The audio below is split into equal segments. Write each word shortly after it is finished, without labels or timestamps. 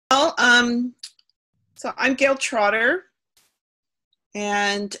So I'm Gail Trotter,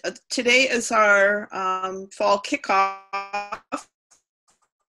 and today is our fall kickoff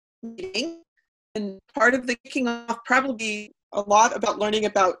meeting. And part of the kicking off probably a lot about learning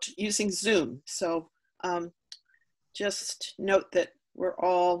about using Zoom. So just note that we're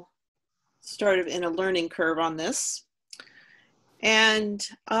all sort of in a learning curve on this. And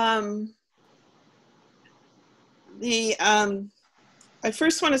I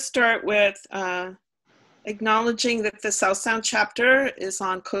first want to start with acknowledging that the South Sound chapter is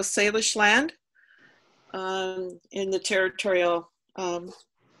on Coast Salish land in the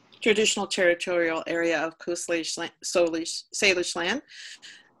traditional territorial area of Coast Salish land.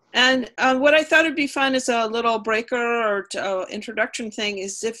 And what I thought would be fun as a little breaker or introduction thing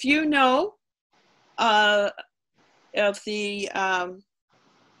is if you know of the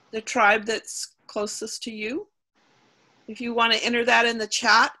tribe that's closest to you, if you want to enter that in the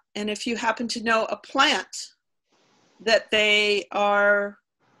chat, and if you happen to know a plant that they are,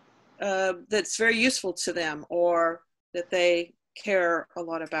 that's very useful to them or that they care a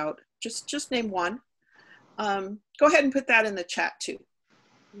lot about, just name one. Go ahead and put that in the chat too.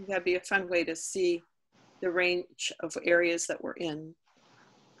 That'd be a fun way to see the range of areas that we're in.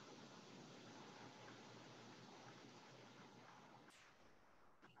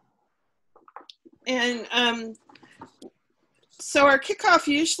 And so our kickoff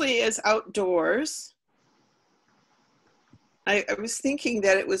usually is outdoors. I was thinking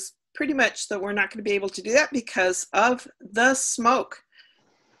that it was pretty much that we're not going to be able to do that because of the smoke.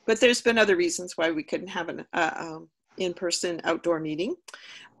 But there's been other reasons why we couldn't have an in-person outdoor meeting.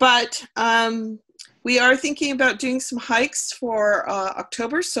 But we are thinking about doing some hikes for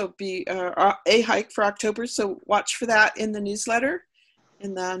October, so a hike for October. So watch for that in the newsletter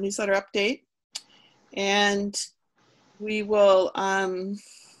update. And we will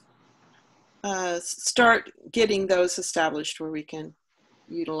start getting those established where we can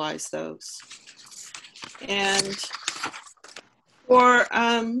utilize those. And for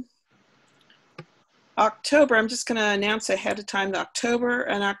October, I'm just going to announce ahead of time that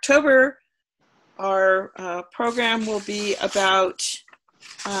in October, our program will be about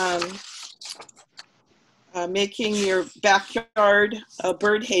making your backyard a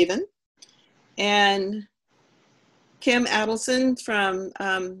bird haven. And Kim Adelson from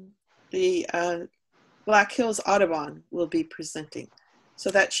the Black Hills Audubon will be presenting. So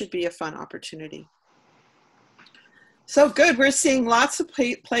that should be a fun opportunity. So good, we're seeing lots of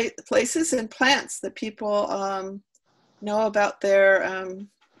places and plants that people know about their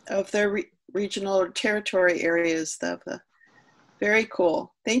regional or territory areas. Very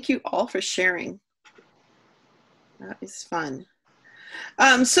cool. Thank you all for sharing. That is fun.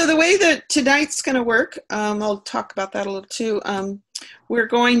 So the way that tonight's going to work, I'll talk about that a little too. We're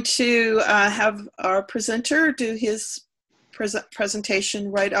going to have our presenter do his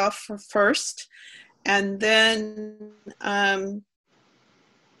presentation right off first, and then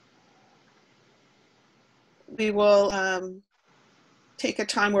we will take a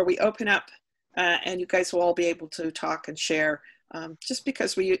time where we open up and you guys will all be able to talk and share just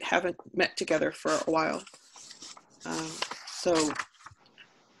because we haven't met together for a while.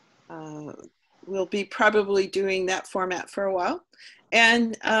 We'll be probably doing that format for a while.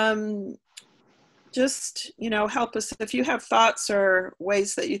 And just, help us. If you have thoughts or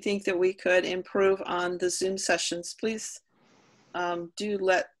ways that you think that we could improve on the Zoom sessions, please do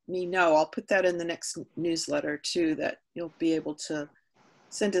let me know. I'll put that in the next newsletter too, that you'll be able to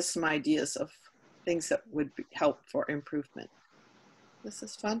send us some ideas of things that would help for improvement. This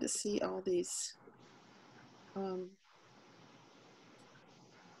is fun to see all these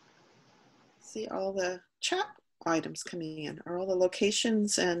see all the chat items coming in, or all the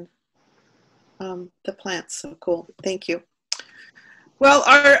locations and the plants. So cool. Thank you. Well,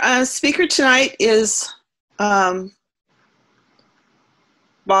 our speaker tonight is Bob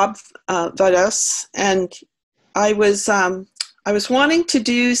Vados, and I was wanting to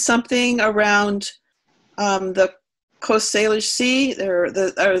do something around the Coast Salish Sea, or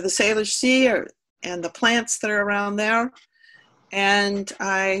the Salish Sea, and the plants that are around there, and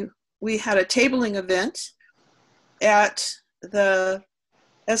we had a tabling event at the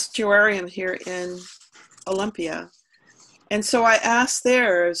estuarium here in Olympia. And so I asked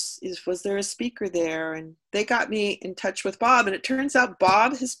was there a speaker there? And they got me in touch with Bob. And it turns out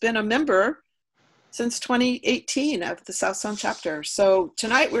Bob has been a member since 2018 of the South Sound chapter. So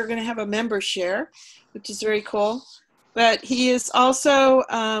tonight we're going to have a member share, which is very cool. But he is also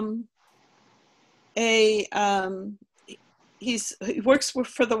he works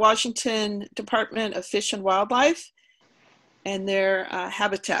for the Washington Department of Fish and Wildlife, and their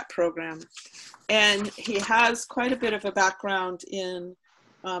habitat program. And he has quite a bit of a background in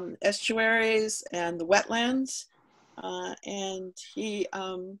estuaries and the wetlands. And he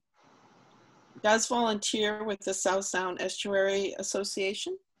does volunteer with the South Sound Estuary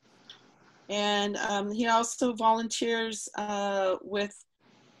Association. And he also volunteers with,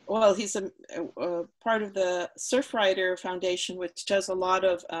 well, he's a part of the Surfrider Foundation, which does a lot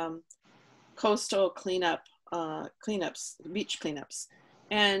of coastal cleanups, beach cleanups.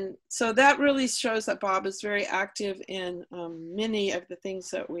 And so that really shows that Bob is very active in many of the things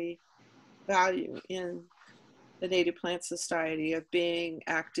that we value in the Native Plant Society, of being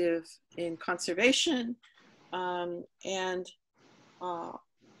active in conservation and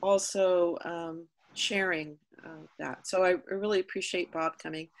also sharing that. So I really appreciate Bob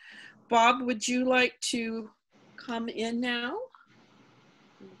coming. Bob, would you like to come in now?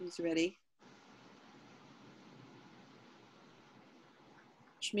 He's ready.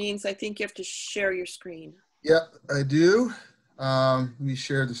 Which means I think you have to share your screen. Yep, I do. Let me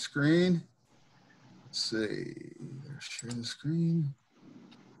share the screen. Let's see, share the screen.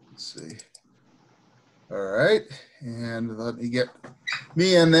 Let's see. All right, and let me get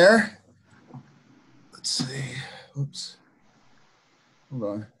me in there. Let's see, oops. Hold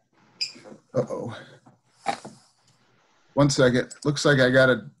on. Uh-oh. One second, looks like I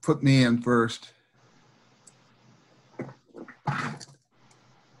gotta put me in first.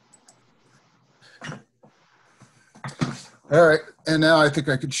 All right, and now I think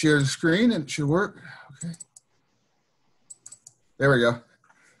I could share the screen and it should work. Okay. There we go.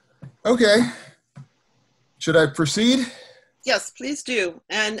 Okay. Should I proceed? Yes, please do.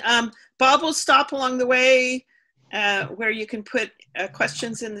 And Bob will stop along the way where you can put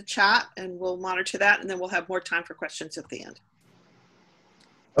questions in the chat, and we'll monitor that, and then we'll have more time for questions at the end.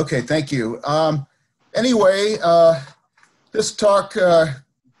 Okay, thank you. Anyway, this talk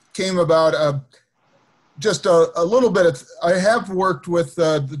came about just a little bit of, I have worked with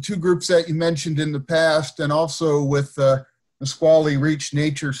the two groups that you mentioned in the past, and also with the Nisqually Reach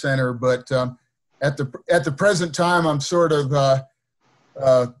Nature Center, but at the present time, I'm sort of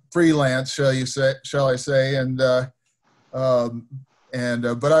freelance, shall I say,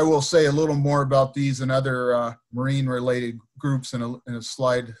 but I will say a little more about these and other marine-related groups in a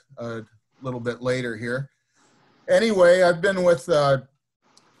slide a little bit later here. Anyway, I've been with the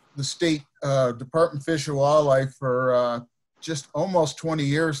State Department of Fish and Wildlife for just almost 20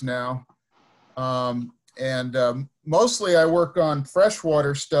 years now. Mostly I work on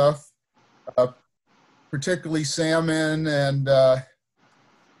freshwater stuff, particularly salmon and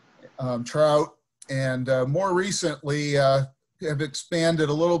trout, and more recently have expanded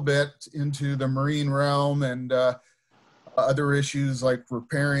a little bit into the marine realm and other issues like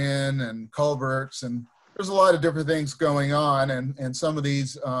riparian and culverts, and there's a lot of different things going on, and some of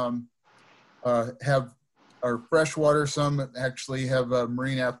these are freshwater, some actually have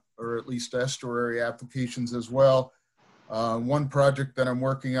marine or at least estuary applications as well. One project that I'm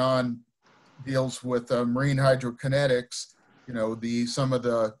working on deals with marine hydrokinetics, you know, some of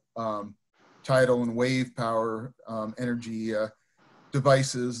the tidal and wave power energy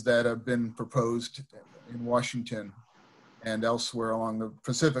devices that have been proposed in Washington and elsewhere along the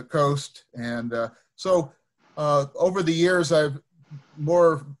Pacific coast. And so over the years,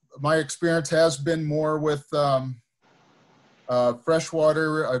 my experience has been more with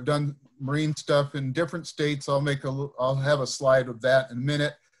freshwater. I've done marine stuff in different states. I'll have a slide of that in a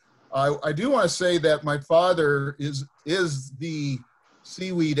minute. I do want to say that my father is the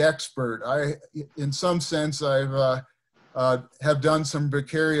seaweed expert. In some sense, I've have done some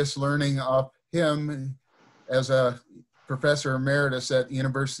vicarious learning of him as a professor emeritus at the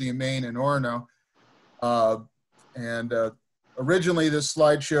University of Maine in Orono. Originally, this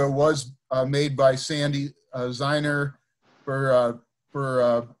slideshow was made by Sandy Ziner for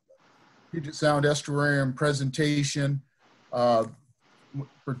Puget Sound Estuarium presentation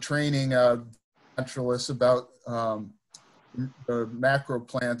for training naturalists about the macro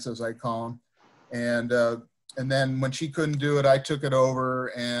plants, as I call them. And then when she couldn't do it, I took it over,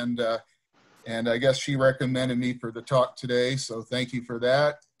 and I guess she recommended me for the talk today. So thank you for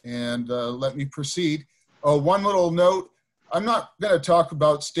that. And let me proceed. Oh, one little note. I'm not going to talk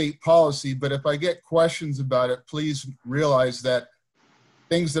about state policy, but if I get questions about it, please realize that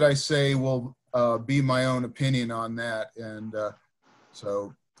things that I say will be my own opinion on that. And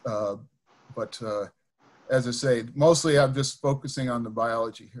as I say, mostly I'm just focusing on the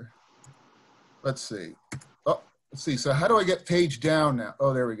biology here. Let's see. Oh, let's see. So how do I get page down now?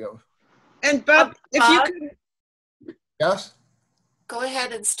 Oh, there we go. And Bob, if you could. Yes? Go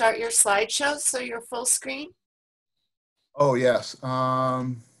ahead and start your slideshow so you're full screen. Oh, yes. Yeah,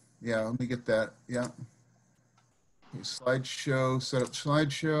 let me get that. Yeah. Okay, slideshow, set up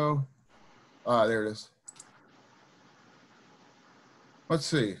slideshow. Ah, there it is. Let's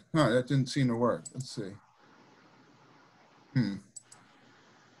see. That didn't seem to work. Let's see.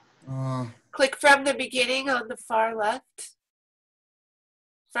 Click from the beginning on the far left.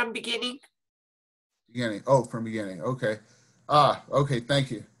 From beginning. Beginning. Oh, from beginning. Okay. Okay.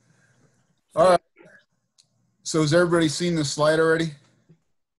 Thank you. All right. So has everybody seen the slide already?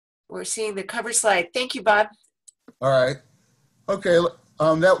 We're seeing the cover slide. Thank you, Bob. All right. Okay.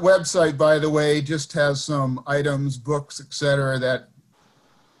 That website, by the way, just has some items, books, etc., that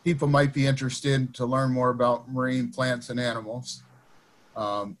people might be interested in to learn more about marine plants and animals.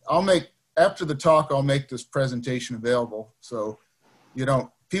 After the talk, I'll make this presentation available, so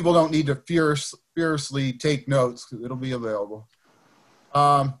people don't need to fiercely take notes because it'll be available.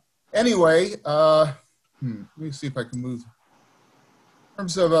 Anyway, let me see if I can move. In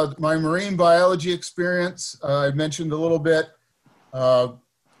terms of my marine biology experience, I mentioned a little bit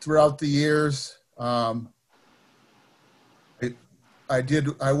throughout the years.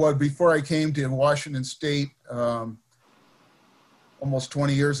 Before I came to Washington State, almost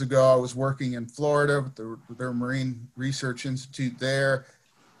 20 years ago, I was working in Florida with their Marine Research Institute there.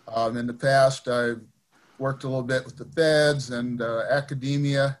 In the past, I've worked a little bit with the feds and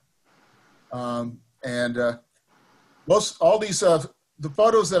academia. All these, the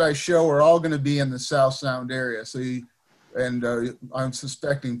photos that I show are all going to be in the South Sound area. So, I'm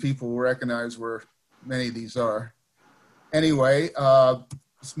suspecting people will recognize where many of these are. Anyway,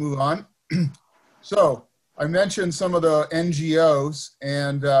 let's move on. So I mentioned some of the NGOs,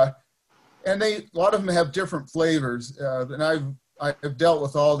 and a lot of them have different flavors. And I've dealt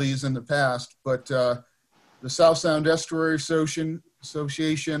with all these in the past, but the South Sound Estuary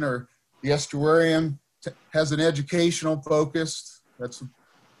Association, or the Estuarium, has an educational focus. That's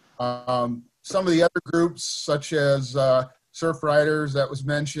some of the other groups, such as Surf Riders that was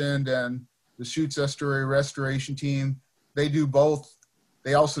mentioned, and the Chutes Estuary Restoration Team. They do both.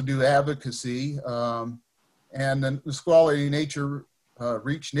 They also do advocacy. And then the Squally Nature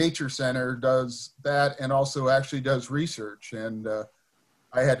Reach Nature Center does that, and also actually does research. And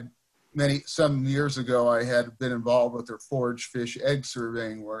I had some years ago, I had been involved with their forage fish egg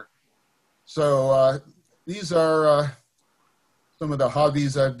surveying work. So these are some of the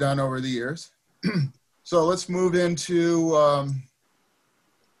hobbies I've done over the years. So let's move into,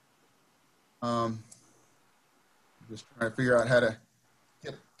 just trying to figure out how to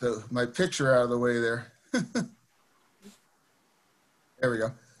get my picture out of the way there. There we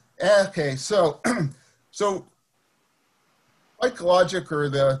go. Okay, so ecologic, or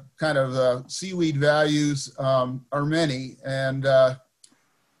the kind of seaweed values, are many, and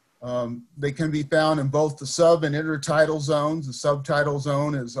they can be found in both the sub and intertidal zones. The subtidal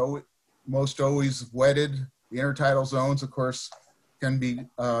zone is most always wetted. The intertidal zones, of course, can be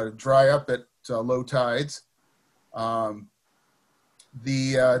dry up at low tides.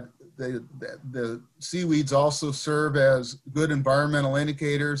 The seaweeds also serve as good environmental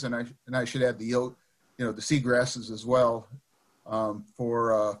indicators, and I should add the seagrasses as well,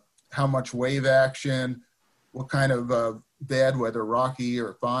 for how much wave action, what kind of bed, whether rocky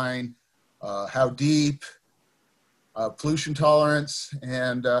or fine, how deep, pollution tolerance,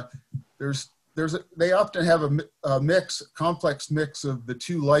 and they often have a complex mix of the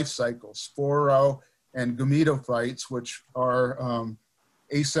two life cycles, sporo and gametophytes, which are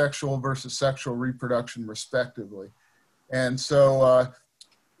asexual versus sexual reproduction, respectively. And so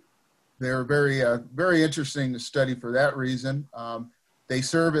they're very interesting to study for that reason. They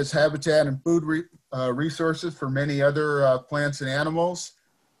serve as habitat and food resources for many other plants and animals,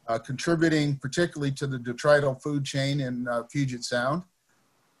 contributing particularly to the detrital food chain in Puget Sound.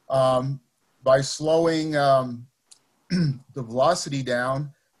 By slowing the velocity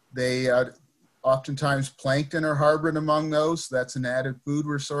down, they oftentimes plankton are harbored among those. That's an added food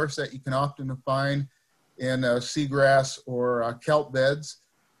resource that you can often find in seagrass or kelp beds.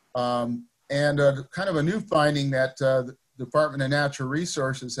 And kind of a new finding that the Department of Natural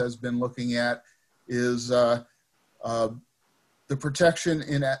Resources has been looking at is the protection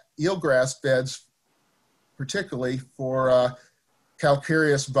in eelgrass beds, particularly for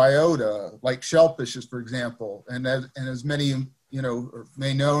calcareous biota, like shellfishes, for example. And as many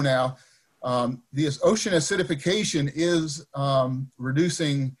may know now, the ocean acidification is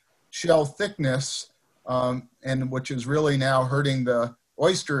reducing shell thickness, and which is really now hurting the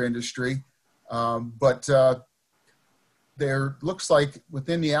oyster industry. But there looks like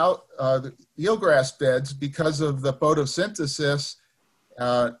within the eelgrass beds, because of the photosynthesis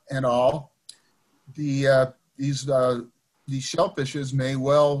and all, these these shellfishes may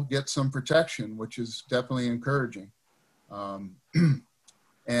well get some protection, which is definitely encouraging.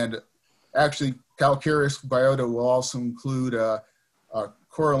 And actually, calcareous biota will also include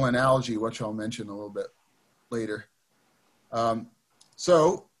coralline algae, which I'll mention a little bit later.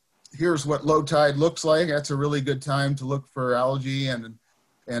 So here's what low tide looks like. That's a really good time to look for algae and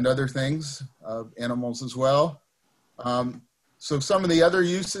other things, animals as well. So some of the other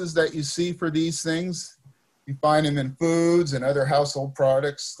uses that you see for these things, you find them in foods and other household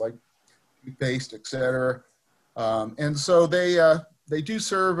products like toothpaste, etc. And so they do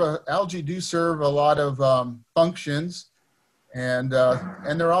serve, algae do serve a lot of functions, and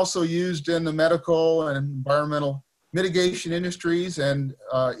they're also used in the medical and environmental mitigation industries, and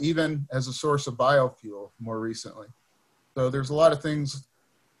even as a source of biofuel more recently. So there's a lot of things,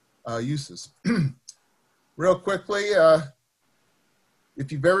 uses. Real quickly, if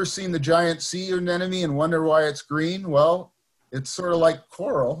you've ever seen the giant sea anemone and wonder why it's green, well, it's sort of like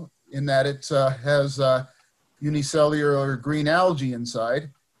coral in that it has unicellular green algae inside,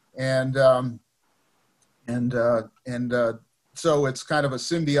 and so it's kind of a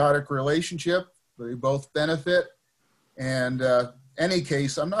symbiotic relationship. They both benefit. And any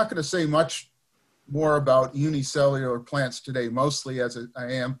case, I'm not going to say much more about unicellular plants today, mostly as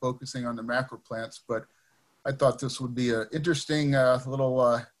I am focusing on the macro plants, but I thought this would be an interesting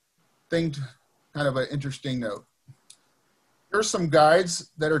little thing, kind of an interesting note. Here's some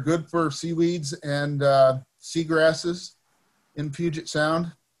guides that are good for seaweeds and seagrasses in Puget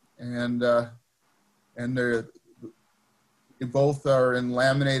Sound, and they both are in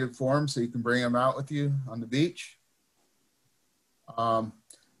laminated form, so you can bring them out with you on the beach.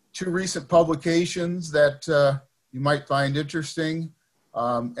 Two recent publications that you might find interesting.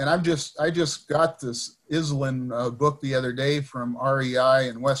 And I just got this Island book the other day from REI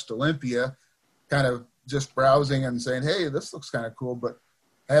in West Olympia, kind of just browsing and saying, hey, this looks kind of cool, but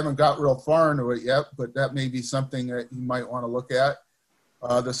I haven't got real far into it yet, but that may be something that you might want to look at.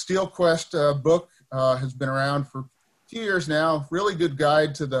 The Steel Quest book has been around for a few years now. Really good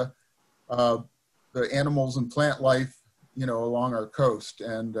guide to the animals and plant life, you know, along our coast,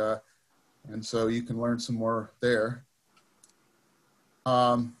 and so you can learn some more there.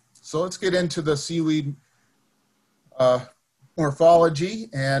 So let's get into the seaweed morphology,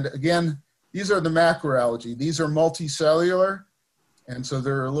 and again, these are the macroalgae. These are multicellular, and so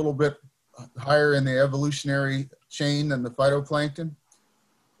they're a little bit higher in the evolutionary chain than the phytoplankton.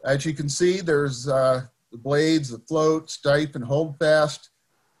 As you can see, there's the blades, the float, stipe, and holdfast.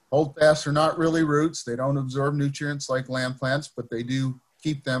 Holdfasts are not really roots. They don't absorb nutrients like land plants, but they do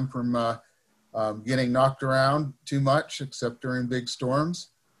keep them from getting knocked around too much, except during big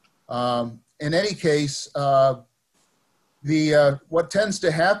storms. In any case, what tends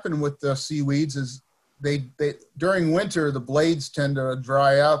to happen with the seaweeds is during winter, the blades tend to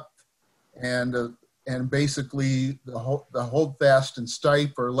dry up, and basically the holdfast and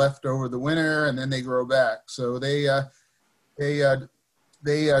stipe are left over the winter, and then they grow back. So they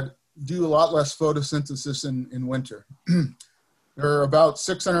do a lot less photosynthesis in winter. There are about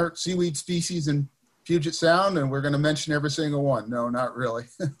 600 seaweed species in Puget Sound, and we're going to mention every single one. No, not really.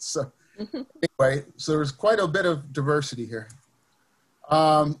 So anyway, so there's quite a bit of diversity here.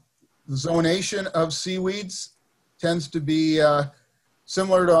 The zonation of seaweeds tends to be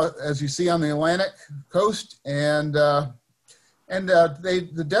similar to, as you see on the Atlantic coast, and the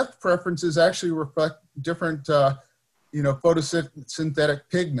depth preferences actually reflect different photosynthetic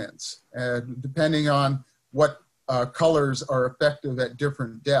pigments, depending on what colors are effective at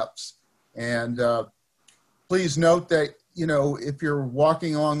different depths. And please note that, you know, if you're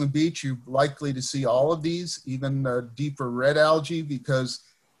walking along the beach, you're likely to see all of these, even the deeper red algae, because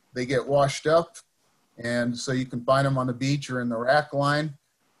they get washed up. And so you can find them on the beach or in the rack line.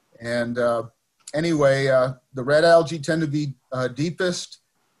 And anyway, the red algae tend to be deepest,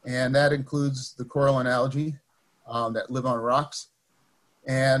 and that includes the coralline algae that live on rocks.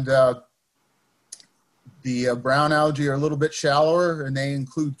 And the brown algae are a little bit shallower, and they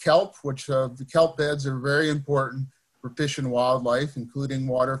include kelp, which the kelp beds are very important for fish and wildlife, including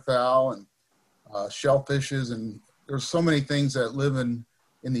waterfowl and shellfishes, and there's so many things that live in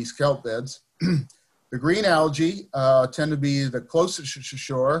these kelp beds. The green algae tend to be the closest to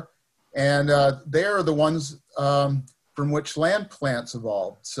shore, and they are the ones from which land plants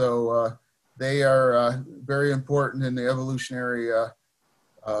evolved. So they are very important in the evolutionary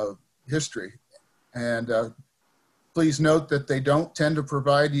history. And please note that they don't tend to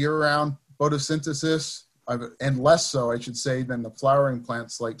provide year-round photosynthesis, and less so, I should say, than the flowering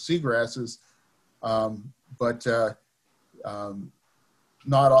plants like seagrasses.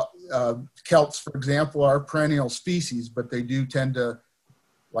 not all, kelps, for example, are perennial species, but they do tend to,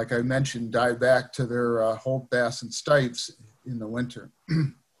 like I mentioned, die back to their holdfasts and stipes in the winter.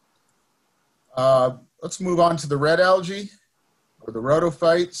 Let's move on to the red algae, or the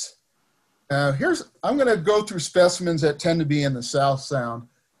rhodophytes. I'm going to go through specimens that tend to be in the South Sound.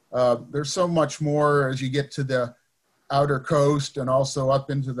 There's so much more as you get to the outer coast and also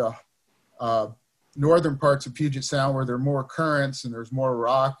up into the northern parts of Puget Sound where there are more currents and there's more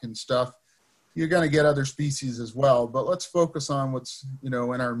rock and stuff. You're going to get other species as well, but let's focus on what's, in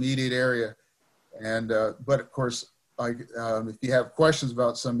our immediate area. And but of course, if you have questions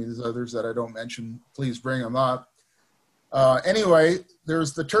about some of these others that I don't mention, please bring them up. Anyway,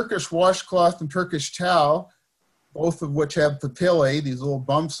 there's the Turkish washcloth and Turkish towel, both of which have papillae, these little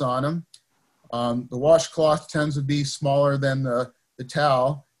bumps on them. The washcloth tends to be smaller than the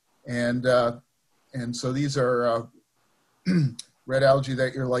towel, and so these are red algae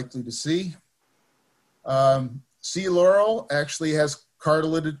that you're likely to see. Sea laurel actually has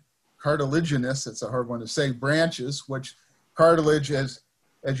cartilaginous, it's a hard one to say, branches, which cartilage, as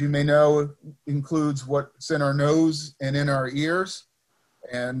you may know, includes what's in our nose and in our ears,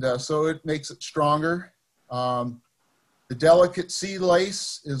 and so it makes it stronger. The delicate sea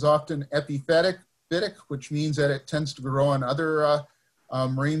lace is often epiphytic, which means that it tends to grow on other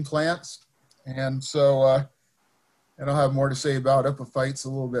marine plants. And so, and I'll have more to say about epiphytes a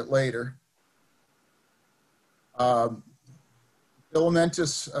little bit later.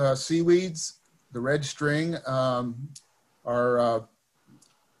 Filamentous seaweeds, the red string, are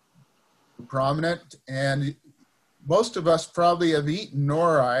prominent. And most of us probably have eaten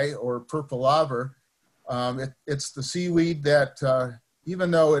nori, or purple laver. It's the seaweed that,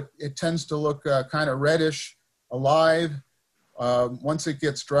 even though it tends to look kind of reddish, alive, once it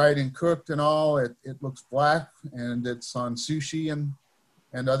gets dried and cooked and all, it looks black, and it's on sushi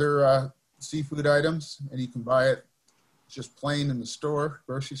and other seafood items, and you can buy it just plain in the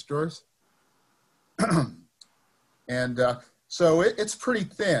grocery stores. And so it's pretty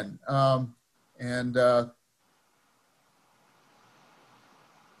thin.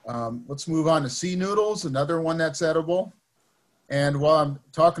 Let's move on to sea noodles, another one that's edible. And while I'm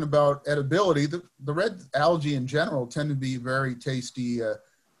talking about edibility, the red algae in general tend to be very tasty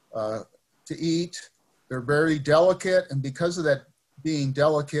to eat. They're very delicate, and because of that being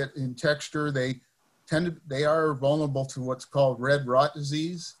delicate in texture, they are vulnerable to what's called red rot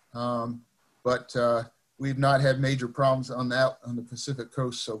disease. But we've not had major problems on that on the Pacific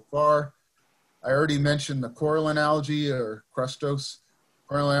coast so far. I already mentioned the coralline algae, or crustose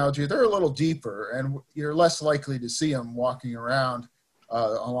coralline algae. They're a little deeper, and you're less likely to see them walking around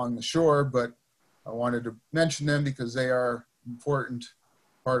along the shore, but I wanted to mention them because they are an important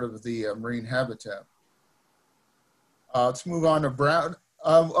part of the marine habitat. Let's move on to brown.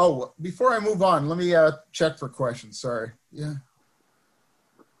 Before I move on, let me check for questions. Sorry. Yeah.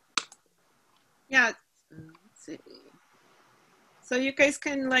 Yeah. Let's see. So you guys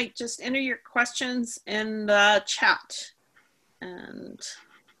can just enter your questions in the chat. And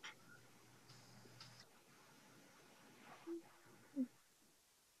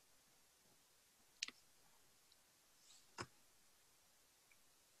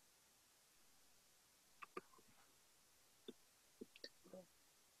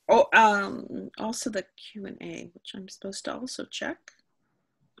also the Q&A, which I'm supposed to also check.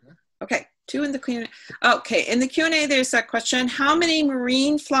 Okay, two in the Q&A. Okay, in the Q&A, there's that question: how many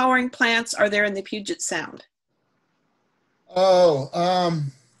marine flowering plants are there in the Puget Sound? Well,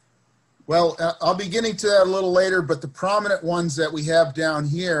 I'll be getting to that a little later, but the prominent ones that we have down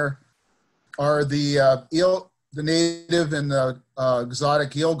here are the native and the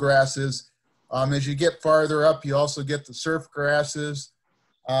exotic eel grasses. As you get farther up, you also get the surf grasses.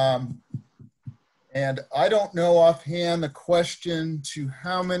 And I don't know offhand the question to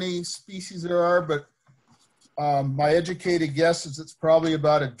how many species there are, but my educated guess is it's probably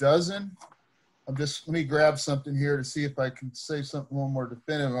about a dozen. Let me grab something here to see if I can say something a little more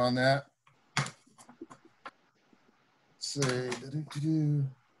definitive on that. Let's see.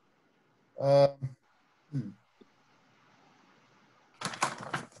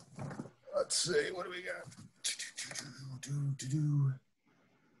 Let's see, what do we got?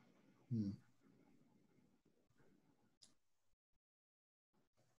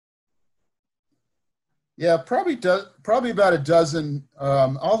 Yeah, probably about a dozen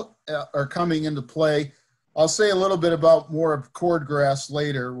are coming into play. I'll say a little bit about more of cordgrass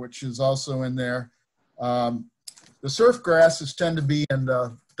later, which is also in there. The surf grasses tend to be in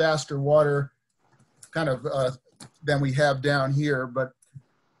the faster water kind of than we have down here, but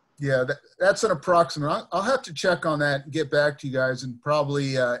Yeah, that's an approximate. I'll have to check on that and get back to you guys and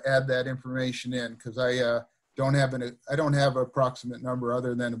probably add that information in, because I don't have an approximate number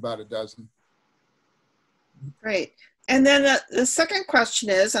other than about a dozen. Great. And then the second question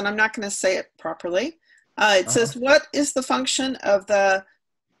is, and I'm not going to say it properly. It says, what is the function of the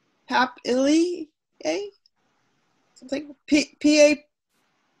papillae? Something P-A-P-I-L-L-A-E.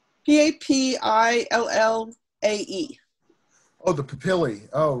 Oh, the papillae.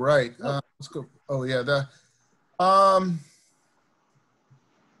 Oh, right. Let's go. Oh, yeah. That's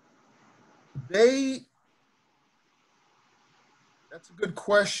a good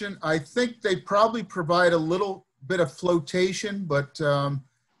question. I think they probably provide a little bit of flotation, but that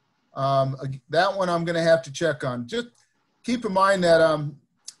one I'm going to have to check on. Just keep in mind that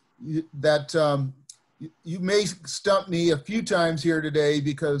you may stump me a few times here today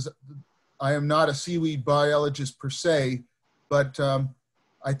because I am not a seaweed biologist per se, but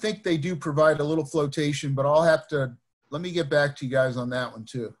I think they do provide a little flotation, but let me get back to you guys on that one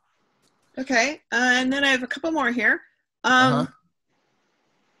too. Okay, and then I have a couple more here.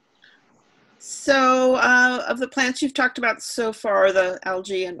 So of the plants you've talked about so far, the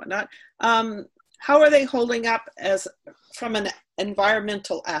algae and whatnot, how are they holding up from an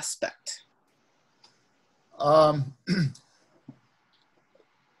environmental aspect? A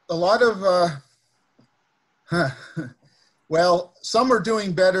lot of, well, some are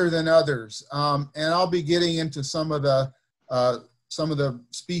doing better than others. And I'll be getting into some of the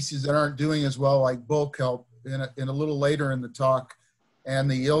species that aren't doing as well, like bull kelp in a little later in the talk.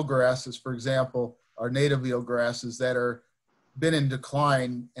 And the eelgrasses, for example, are native eelgrasses that are been in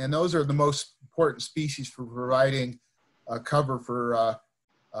decline. And those are the most important species for providing cover for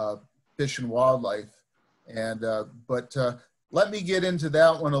fish and wildlife. And but let me get into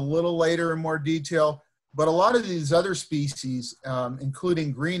that one a little later in more detail. But a lot of these other species,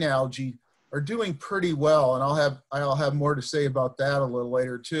 including green algae, are doing pretty well, and I'll have more to say about that a little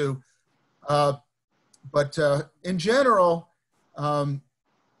later too. But in general,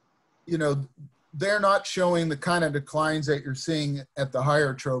 you know, they're not showing the kind of declines that you're seeing at the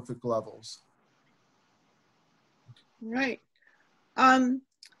higher trophic levels. Right.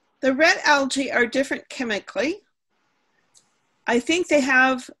 The red algae are different chemically. I think they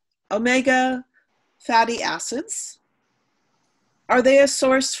have omega fatty acids. Are they a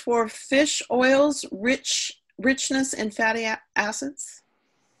source for fish oils, richness in fatty acids?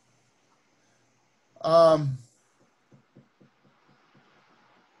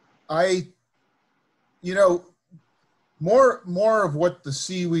 You know, more of what the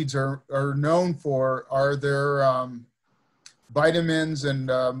seaweeds are known for are their vitamins and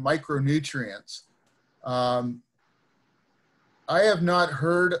micronutrients. I have not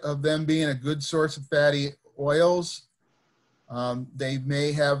heard of them being a good source of fatty oils. They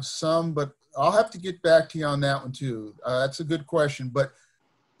may have some, but I'll have to get back to you on that one too. That's a good question. But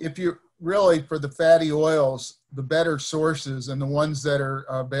if you're really for the fatty oils, the better sources and the ones that are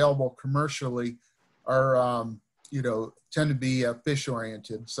available commercially are, you know, tend to be fish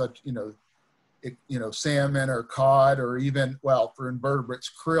oriented, such, salmon or cod, or even, well, for invertebrates,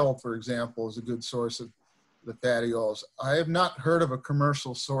 krill, for example, is a good source of the fatty oils. I have not heard of a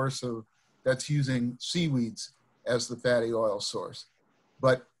commercial source that's using seaweeds as the fatty oil source.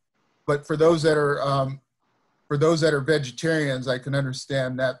 But for those that are vegetarians, I can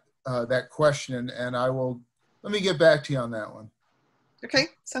understand that question, and let me get back to you on that one. Okay,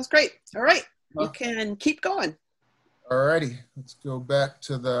 sounds great. All right, you can keep going. All righty, let's go back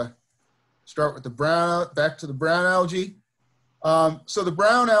to start with the brown algae. So the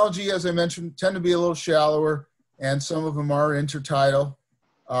brown algae, as I mentioned, tend to be a little shallower, and some of them are intertidal.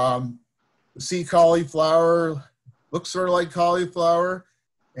 The sea cauliflower looks sort of like cauliflower,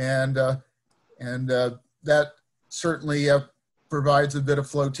 and that certainly provides a bit of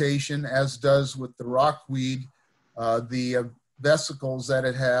flotation, as does with the rockweed, the vesicles that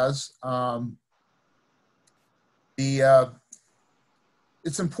it has.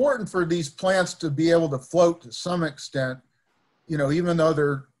 It's important for these plants to be able to float to some extent, you know, even though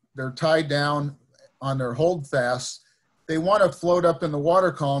they're tied down on their holdfasts. They want to float up in the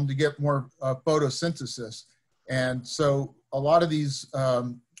water column to get more photosynthesis. And so a lot of these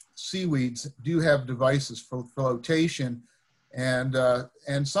seaweeds do have devices for flotation, and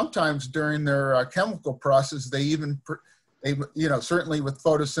sometimes during their chemical process, they certainly with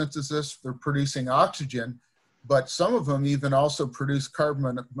photosynthesis, they're producing oxygen, but some of them even also produce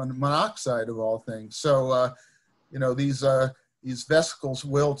carbon monoxide of all things. So, these vesicles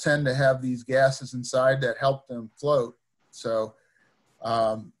will tend to have these gases inside that help them float. So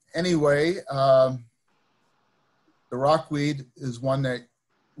anyway, the rockweed is one that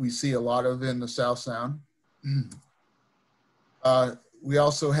we see a lot of in the South Sound. We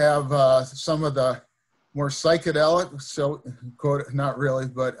also have some of the more psychedelic, so quote, not really,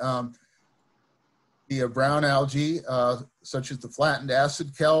 but the brown algae, such as the flattened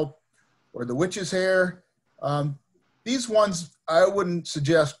acid kelp or the witch's hair. These ones I wouldn't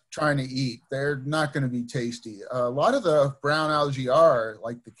suggest trying to eat. They're not going to be tasty. A lot of the brown algae are,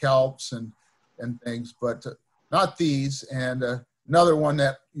 like the kelps and things, but not these. And another one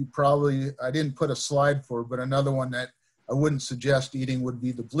that you probably, I didn't put a slide for, but another one that I wouldn't suggest eating would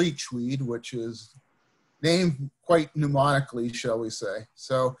be the bleachweed, which is named quite mnemonically, shall we say.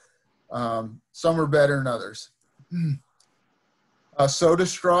 So some are better than others. Soda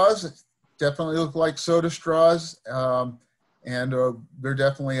straws definitely look like soda straws. They're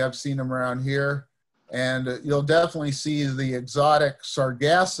definitely, I've seen them around here. And you'll definitely see the exotic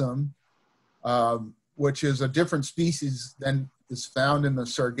sargassum, which is a different species than is found in the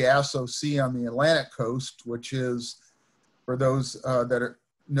Sargasso Sea on the Atlantic coast, which is, for those that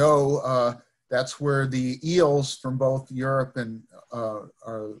know, that's where the eels from both Europe and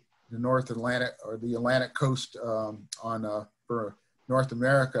the North Atlantic, or the Atlantic coast for North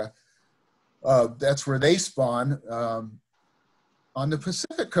America, that's where they spawn. On the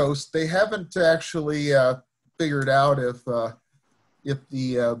Pacific coast, they haven't actually figured out if the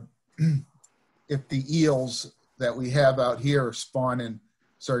eels that we have out here spawn in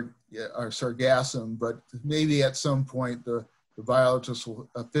sargassum, but maybe at some point the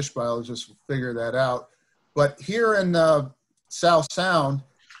fish biologists will figure that out. But here in South Sound,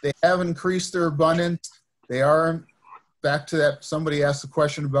 they have increased their abundance. They are, back to that, somebody asked a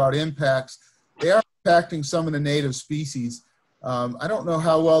question about impacts. They are impacting some of the native species. I don't know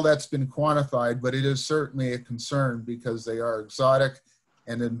how well that's been quantified, but it is certainly a concern because they are exotic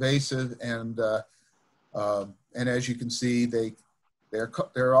and invasive, and as you can see,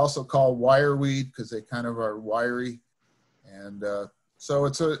 they're also called wireweed because they kind of are wiry, and so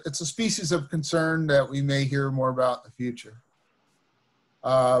it's a species of concern that we may hear more about in the future.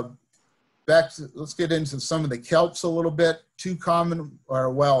 Let's get into some of the kelps a little bit. Two common,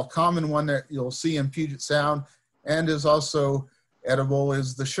 or well, common one that you'll see in Puget Sound and is also edible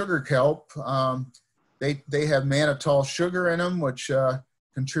is the sugar kelp. They have mannitol sugar in them, which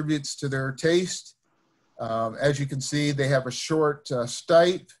contributes to their taste. As you can see, they have a short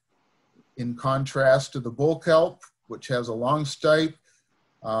stipe in contrast to the bull kelp, which has a long stipe.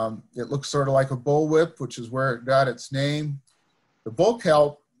 It looks sort of like a bullwhip, which is where it got its name. The bull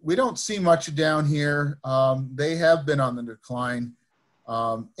kelp, we don't see much down here. They have been on the decline.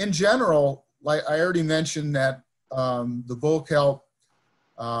 In general, like I already mentioned, that the bull kelp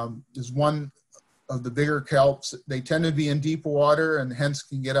is one of the bigger kelps. They tend to be in deep water and hence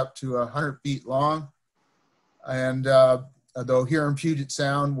can get up to 100 feet long. And though here in Puget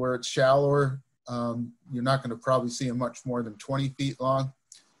Sound, where it's shallower, you're not going to probably see them much more than 20 feet long.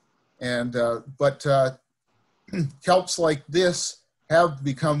 And but kelps like this have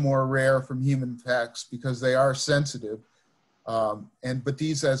become more rare from human packs because they are sensitive. But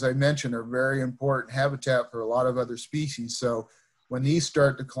these, as I mentioned, are very important habitat for a lot of other species. So when these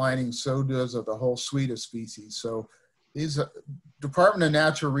start declining, so does the whole suite of species. So these Department of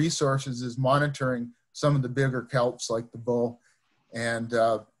Natural Resources is monitoring some of the bigger kelps like the bull. And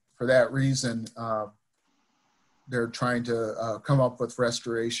for that reason, they're trying to come up with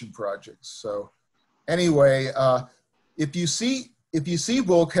restoration projects. So anyway, if you see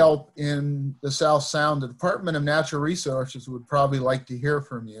bull kelp in the South Sound, the Department of Natural Resources would probably like to hear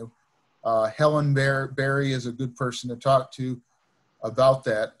from you. Helen Berry is a good person to talk to about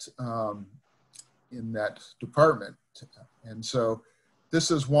that in that department. And so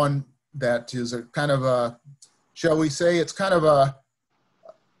this is one that is a kind of a, shall we say, it's kind of a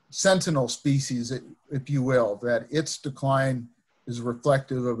sentinel species, if you will, that its decline is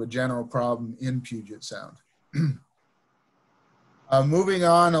reflective of a general problem in Puget Sound. Moving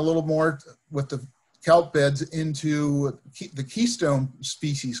on a little more with the kelp beds into the keystone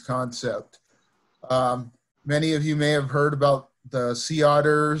species concept. Many of you may have heard about the sea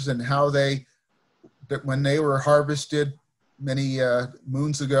otters and how that when they were harvested many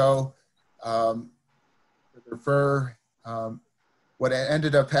moons ago, their fur, what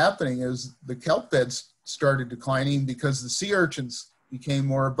ended up happening is the kelp beds started declining because the sea urchins became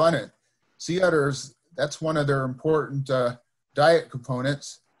more abundant. Sea otters, that's one of their important diet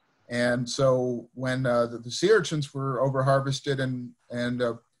components. And so when the sea urchins were over harvested and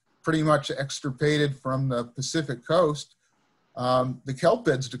pretty much extirpated from the Pacific coast, the kelp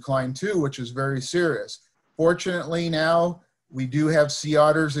beds declined too, which is very serious. Fortunately now we do have sea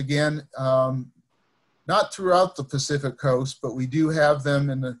otters again not throughout the Pacific coast, but we do have them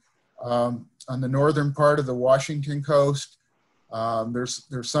in the, on the northern part of the Washington coast. There's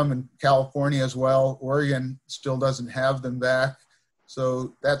some in California as well. Oregon still doesn't have them back.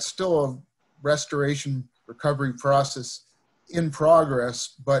 So that's still a restoration recovery process in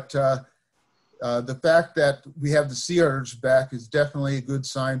progress. But the fact that we have the sea otters back is definitely a good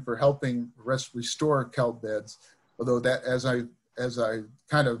sign for helping restore kelp beds. Although that, as I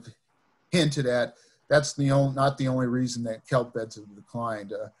kind of hinted at, that's not the only reason that kelp beds have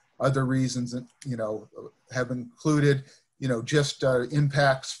declined. Other reasons that, have included, just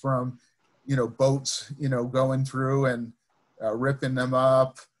impacts from, boats, going through and ripping them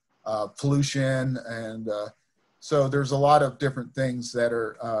up, pollution. And so there's a lot of different things that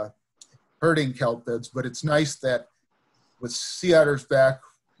are hurting kelp beds, but it's nice that with sea otters back,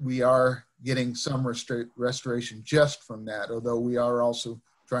 we are getting some restoration just from that, although we are also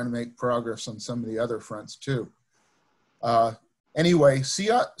trying to make progress on some of the other fronts too. Anyway,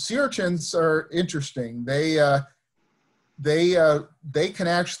 sea urchins are interesting. They can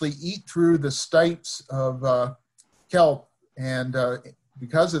actually eat through the stipes of kelp, and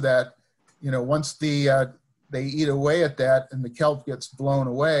because of that, once they eat away at that and the kelp gets blown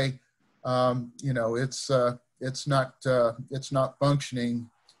away, it's not functioning,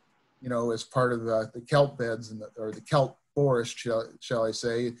 as part of the kelp beds or the kelp forest, shall I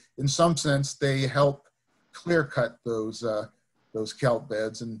say. In some sense, they help clear cut those kelp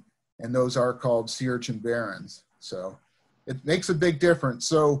beds, and those are called sea urchin barrens. So it makes a big difference.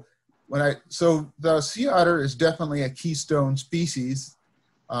 So the sea otter is definitely a keystone species.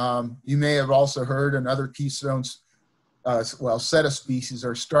 You may have also heard another keystones, set of species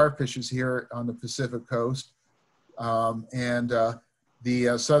are starfishes here on the Pacific coast.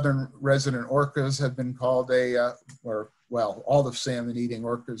 The southern resident orcas have been called all the salmon-eating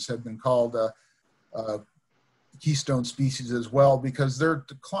orcas have been called keystone species as well, because their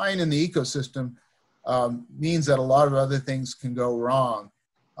decline in the ecosystem means that a lot of other things can go wrong.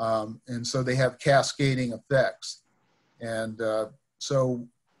 And so they have cascading effects. And so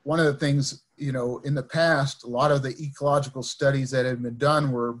one of the things, in the past, a lot of the ecological studies that had been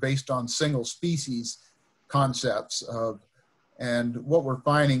done were based on single species concepts and what we're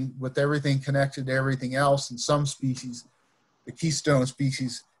finding with everything connected to everything else, and some species, the keystone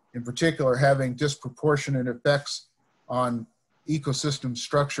species in particular, having disproportionate effects on ecosystem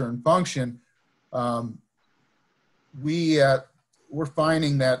structure and function, we're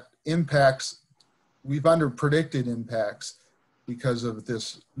finding that we've underpredicted impacts because of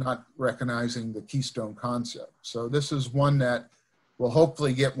this not recognizing the keystone concept. So this is one that will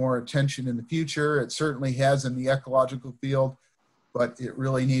hopefully get more attention in the future. It certainly has in the ecological field, but it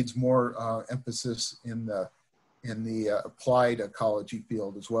really needs more emphasis in the applied ecology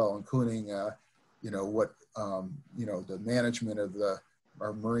field as well, including the management of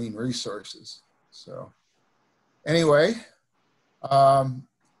our marine resources. So anyway,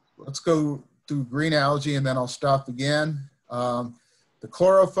 let's go through green algae and then I'll stop again. The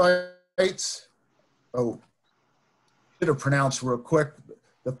chlorophytes, should have pronounced real quick.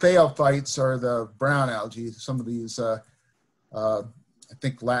 The phaeophytes are the brown algae. Some of these, I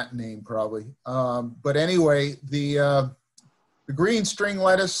think Latin name probably. But anyway, the green string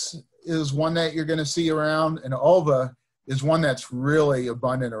lettuce is one that you're gonna see around, and ulva is one that's really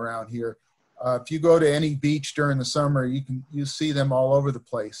abundant around here. If you go to any beach during the summer, you see them all over the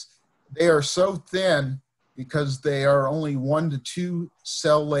place. They are so thin because they are only 1 to 2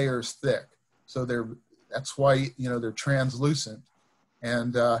 cell layers thick. So that's why they're translucent.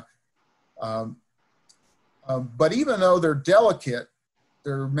 And but even though they're delicate,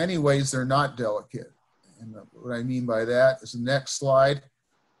 there are many ways they're not delicate. And what I mean by that is the next slide.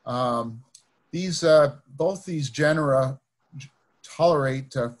 Both these genera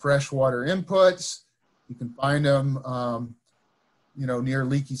tolerate freshwater inputs. You can find them near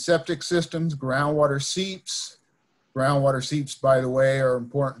leaky septic systems, groundwater seeps. Groundwater seeps, by the way, are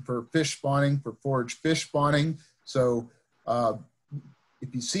important for fish spawning, for forage fish spawning. So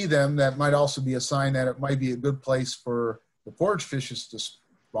if you see them, that might also be a sign that it might be a good place for the forage fishes to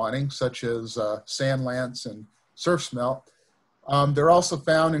spawning, such as sand lance and surf smelt. They're also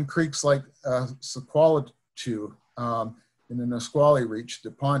found in creeks like Sequalitu in the Nisqually Reach,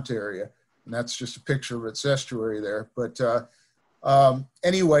 the Pont area. And that's just a picture of its estuary there. But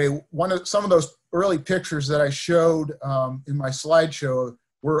anyway, some of those early pictures that I showed in my slideshow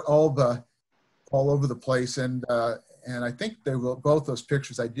were ulva all over the place. And I think both those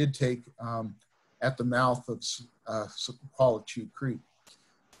pictures I did take at the mouth of Sequalitu Creek.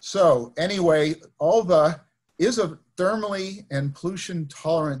 So anyway, ulva is a thermally and pollution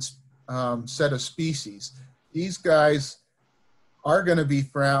tolerant set of species. These guys are going to be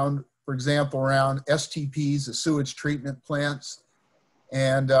found, for example, around STPs, the sewage treatment plants,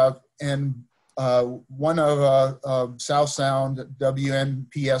 and one of South Sound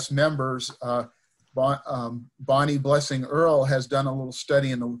WNPS members, Bonnie Blessing Earl, has done a little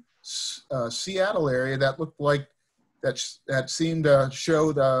study in the Seattle area that looked like that seemed to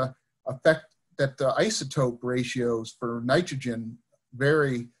show the effect that the isotope ratios for nitrogen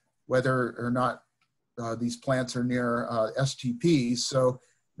vary whether or not these plants are near STPs. So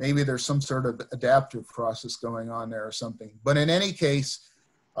maybe there's some sort of adaptive process going on there or something. But in any case,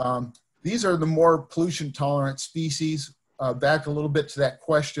 these are the more pollution tolerant species. Back a little bit to that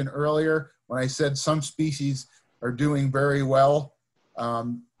question earlier, when I said some species are doing very well,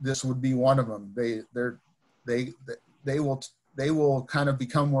 this would be one of them. They will kind of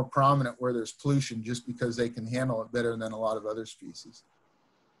become more prominent where there's pollution just because they can handle it better than a lot of other species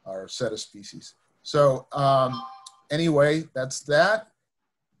or set of species. So anyway, that's that.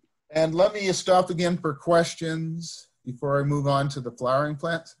 And let me stop again for questions before I move on to the flowering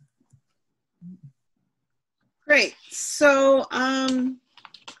plants. Great. So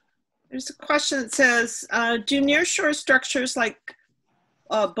there's a question that says, do nearshore structures like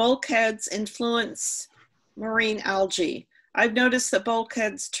bulkheads influence marine algae? I've noticed that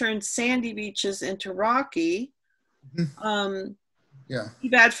bulkheads turn sandy beaches into rocky. Yeah. Too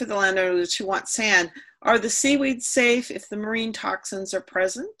bad for the landowners who want sand. Are the seaweeds safe if the marine toxins are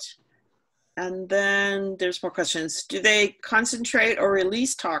present? And then there's more questions. Do they concentrate or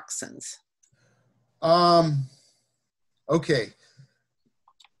release toxins? Okay.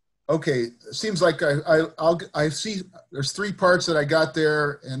 Seems like I see there's three parts that I got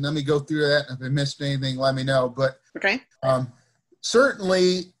there, and let me go through that. If I missed anything, let me know. But okay.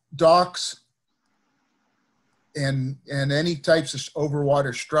 Certainly docks and any types of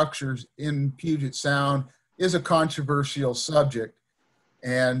overwater structures in Puget Sound is a controversial subject,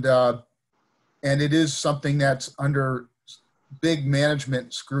 and it is something that's under big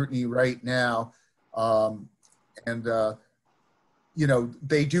management scrutiny right now. You know,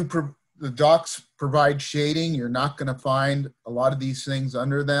 the docks provide shading. You're not going to find a lot of these things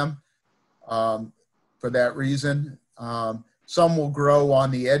under them for that reason. Some will grow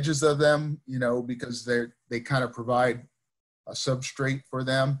on the edges of them, you know, because they kind of provide a substrate for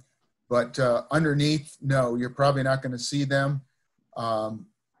them. But underneath, no, you're probably not going to see them. You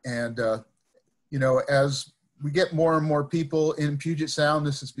know, as we get more and more people in Puget Sound,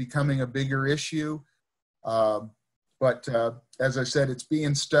 this is becoming a bigger issue. But as I said, it's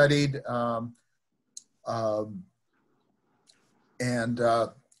being studied.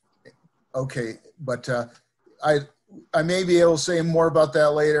 Okay, but I may be able to say more about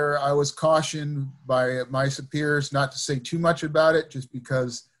that later. I was cautioned by my superiors not to say too much about it, just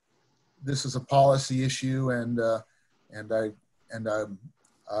because this is a policy issue, and I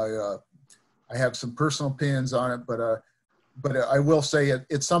have some personal opinions on it, but I will say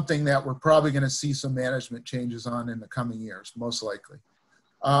it's something that we're probably going to see some management changes on in the coming years, most likely.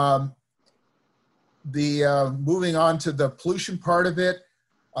 Moving on to the pollution part of it,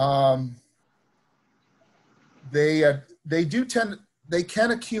 they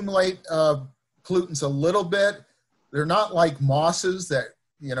can accumulate pollutants a little bit. They're not like mosses that,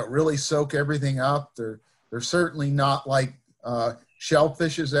 you know, really soak everything up. They're certainly not like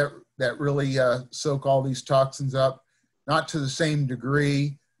shellfishes that really soak all these toxins up, not to the same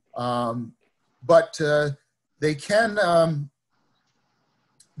degree, but they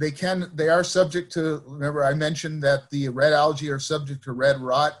are subject to, remember I mentioned that the red algae are subject to red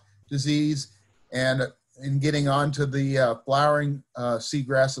rot disease, and in getting onto the flowering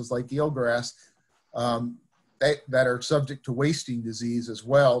seagrasses like eelgrass, that are subject to wasting disease as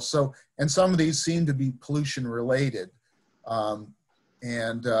well. So, and some of these seem to be pollution related. I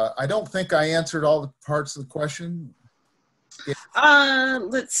don't think I answered all the parts of the question.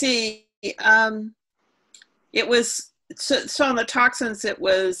 Let's see. It was, so on the toxins, it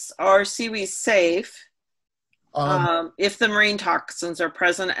was, are seaweeds safe if the marine toxins are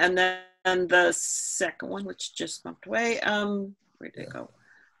present? And then the second one, which just bumped away, where did it go?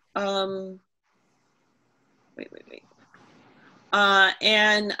 Wait.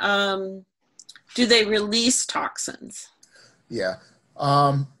 Do they release toxins? Yeah.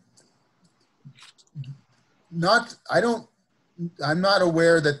 I'm not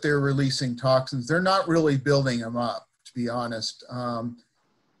aware that they're releasing toxins. They're not really building them up, to be honest. I'll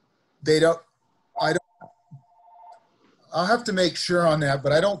have to make sure on that,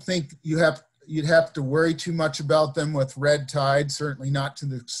 but I don't think you'd have to worry too much about them with red tide, certainly not to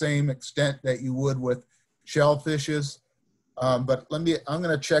the same extent that you would with shellfishes. But I'm going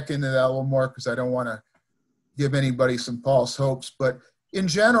to check into that a little more because I don't want to give anybody some false hopes. But in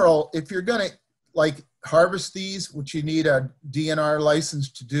general, if you're going to like harvest these, which you need a DNR license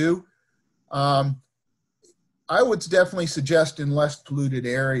to do, I would definitely suggest in less polluted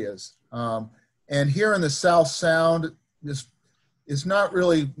areas. And here in the South Sound, this is not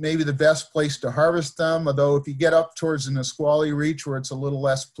really maybe the best place to harvest them, although if you get up towards the Nisqually Reach where it's a little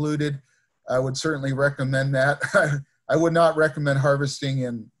less polluted, I would certainly recommend that. I would not recommend harvesting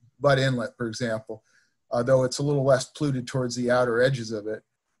in Butt Inlet, for example, though it's a little less polluted towards the outer edges of it.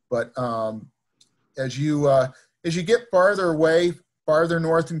 But as you get farther away, farther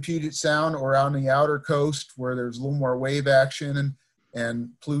north in Puget Sound or on the outer coast where there's a little more wave action and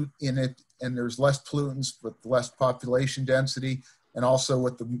pollute in it, and there's less pollutants with less population density, and also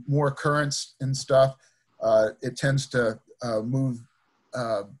with the more currents and stuff, it tends to move,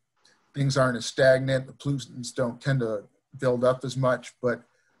 things aren't as stagnant, the pollutants don't tend to build up as much, but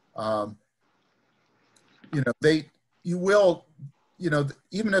you know, you will, you know,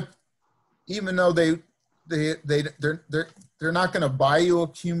 even though they're not going to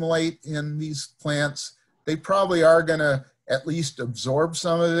bioaccumulate in these plants, they probably are going to at least absorb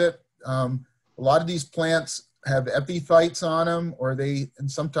some of it. A lot of these plants have epiphytes on them, and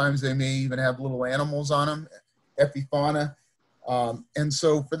sometimes they may even have little animals on them, epifauna. And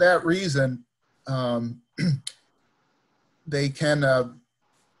so for that reason, they can,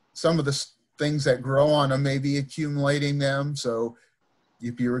 some of the things that grow on them may be accumulating them. So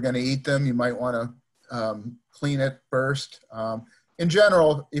if you were going to eat them, you might want to clean it first. In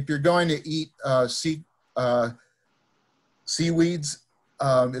general, if you're going to eat seaweeds,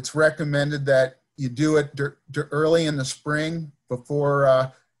 it's recommended that you do it early in the spring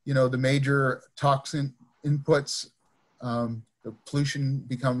before you know, the major toxin inputs, the pollution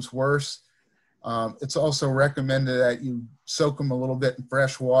becomes worse. It's also recommended that you soak them a little bit in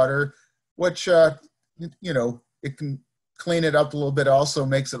fresh water, which you know, it can clean it up a little bit. Also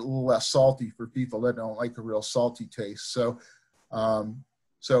makes it a little less salty for people that don't like a real salty taste. So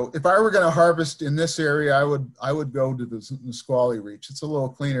so if I were going to harvest in this area, I would go to the Nisqually Reach. It's a little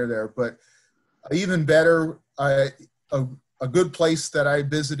cleaner there, but even better, a good place that I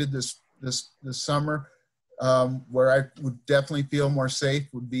visited this summer, where I would definitely feel more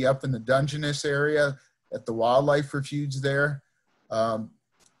safe, would be up in the Dungeness area at the wildlife refuge there.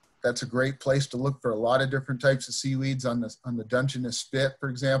 That's a great place to look for a lot of different types of seaweeds on the Dungeness Spit, for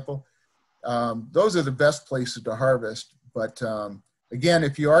example. Those are the best places to harvest. But again,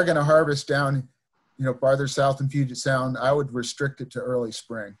 if you are going to harvest down, you know, farther south in Puget Sound, I would restrict it to early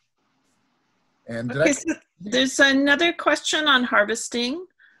spring. And okay, so there's another question on harvesting.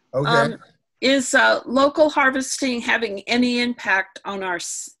 Okay. Is local harvesting having any impact on our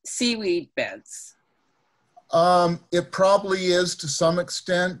seaweed beds? It probably is to some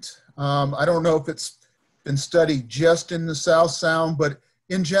extent. I don't know if it's been studied just in the South Sound, but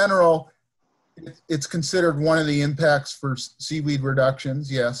in general, it's considered one of the impacts for seaweed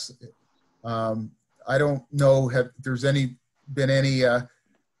reductions, yes. I don't know if there's been any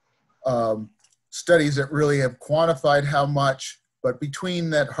studies that really have quantified how much, but between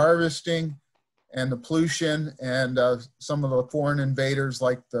that harvesting and the pollution and some of the foreign invaders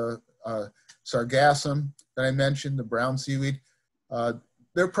like the sargassum that I mentioned, the brown seaweed,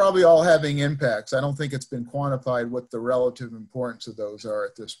 they're probably all having impacts. I don't think it's been quantified what the relative importance of those are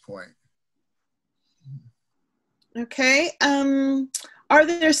at this point. Okay. Are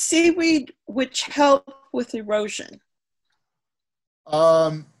there seaweed which help with erosion?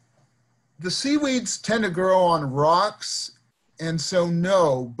 The seaweeds tend to grow on rocks, and so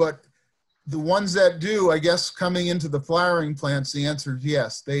no, but the ones that do, I guess, coming into the flowering plants, the answer is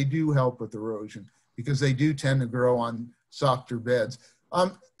yes, they do help with erosion because they do tend to grow on softer beds.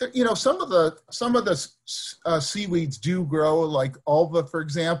 You know, some of the seaweeds do grow, like ulva, for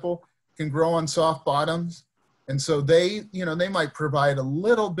example, can grow on soft bottoms. And so they, you know, they might provide a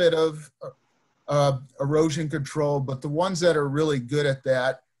little bit of erosion control, but the ones that are really good at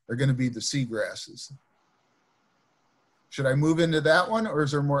that are going to be the seagrasses. Should I move into that one, or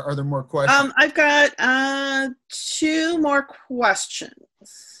is there more? Are there more questions? I've got 2 more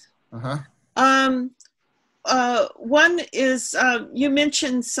questions. One is you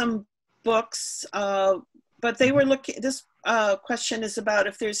mentioned some books, but they were looking. This question is about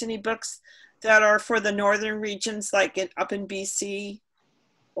if there's any books that are for the northern regions, like up in BC,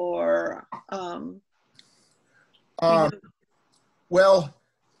 or well,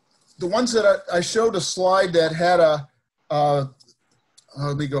 the ones that I showed a slide that had a.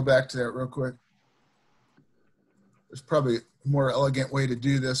 Let me go back to that real quick. There's probably a more elegant way to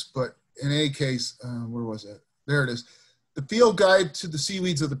do this, but in any case, where was it? There it is. the Field Guide to the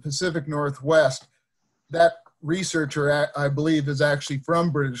Seaweeds of the Pacific Northwest, that researcher, I believe, is actually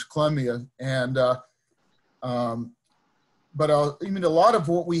from British Columbia. And, but even a lot of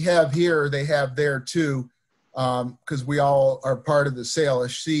what we have here, they have there too, because we all are part of the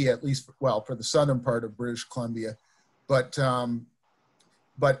Salish Sea, at least, well, for the southern part of British Columbia. But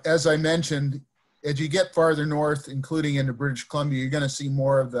as I mentioned, as you get farther north, including into British Columbia, you're going to see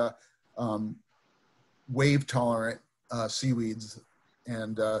more of the wave-tolerant seaweeds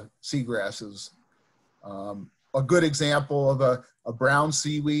and seagrasses. A good example of a brown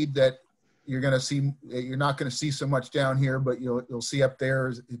seaweed that you're going to see, you're not going to see so much down here, but you'll see up there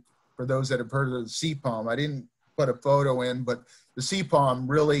is, for those that have heard of the sea palm. I didn't put a photo in, but the sea palm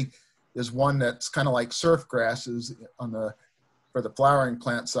really is one that's kind of like surf grasses for the flowering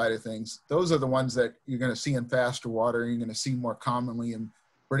plant side of things. Those are the ones that you're going to see in faster water. You're going to see more commonly in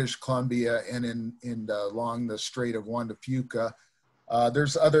British Columbia and along the Strait of Juan de Fuca.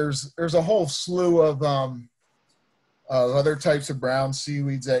 There's a whole slew of other types of brown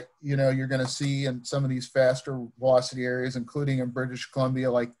seaweeds that, you know, you're going to see in some of these faster velocity areas, including in British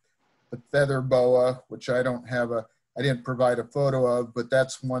Columbia, like the feather boa, which I didn't provide a photo of, but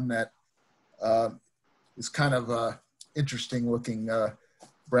that's one that is kind of a interesting looking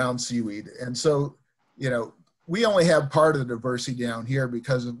brown seaweed. And so, you know, we only have part of the diversity down here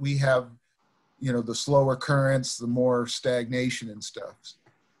because we have, you know, the slower currents, the more stagnation and stuff.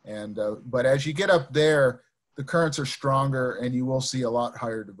 And but as you get up there, the currents are stronger and you will see a lot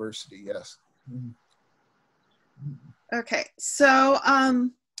higher diversity. Yes. Okay, so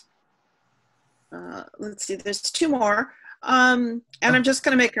let's see, there's two more. And I'm just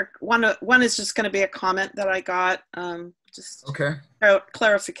going to make one is just going to be a comment that I got, just okay.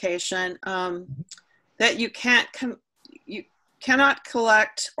 Clarification, that you cannot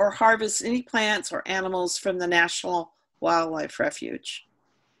collect or harvest any plants or animals from the National Wildlife Refuge.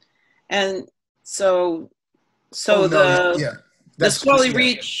 And so the Squally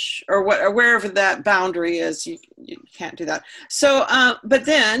Reach or wherever that boundary is, you can't do that. So, but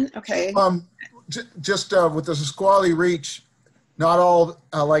then, okay. Just with the Squally Reach, not all,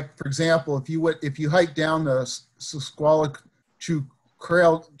 like for example, if you hike down the Squalichu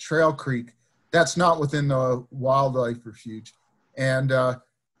Trail Creek, that's not within the wildlife refuge. And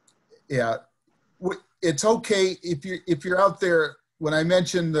yeah, it's okay if you're out there. When I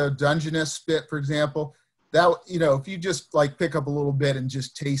mentioned the Dungeness spit, for example, that, you know, if you just like pick up a little bit and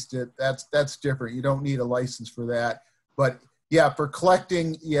just taste it, that's different. You don't need a license for that. But yeah, for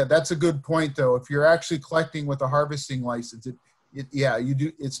collecting, yeah, that's a good point though. If you're actually collecting with a harvesting license, yeah, you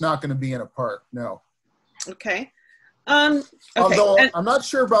do. It's not going to be in a park. No. Okay. Okay. Although I'm not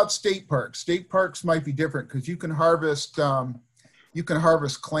sure about state parks. State parks might be different because you can harvest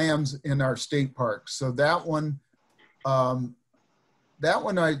clams in our state parks. So that one I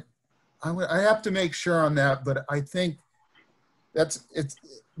have to make sure on that, but I think it's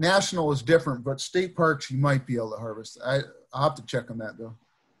national is different, but state parks you might be able to harvest. I'll have to check on that though.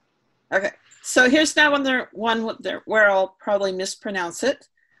 Okay. So here's now one where I'll probably mispronounce it.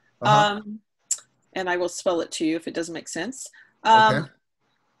 And I will spell it to you if it doesn't make sense. Okay.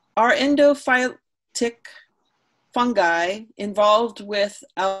 Are endophytic fungi involved with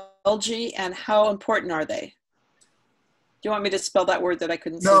algae, and how important are they? Do you want me to spell that word that I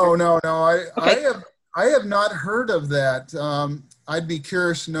couldn't say? No. Okay. I have not heard of that. I'd be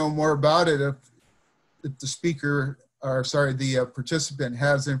curious to know more about it if the speaker, or sorry, the participant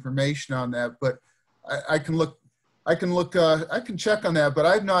has information on that. But I can check on that. But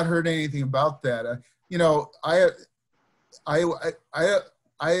I've not heard anything about that. You know,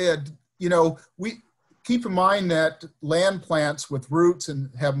 you know, we keep in mind that land plants with roots and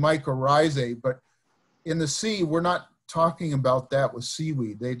have mycorrhizae, but in the sea we're not talking about that with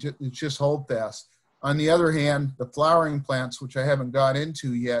seaweed. It's just holdfast. On the other hand, the flowering plants, which I haven't got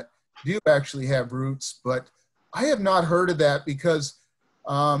into yet, do actually have roots, but I have not heard of that because,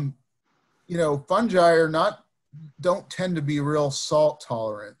 you know, fungi don't tend to be real salt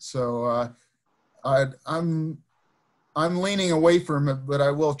tolerant. So I'm leaning away from it, but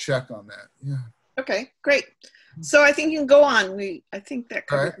I will check on that. Yeah. Okay, great. So I think you can go on. I think that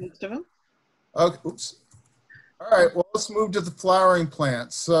covers most of them. Okay. Oops. All right, well, let's move to the flowering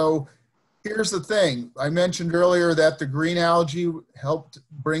plants. So here's the thing. I mentioned earlier that the green algae helped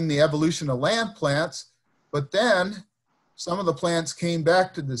bring the evolution of land plants, but then some of the plants came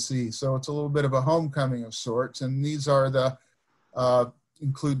back to the sea. So it's a little bit of a homecoming of sorts. And these are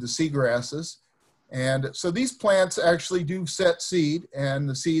include the seagrasses. And so these plants actually do set seed, and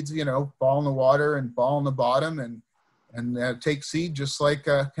the seeds, you know, fall in the water and fall in the bottom and take seed just like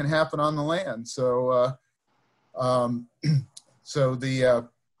can happen on the land. So So the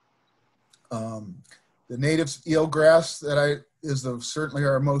native eelgrass that is certainly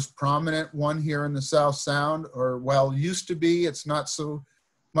our most prominent one here in the South Sound, or well, used to be. It's not so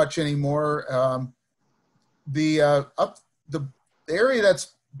much anymore. The area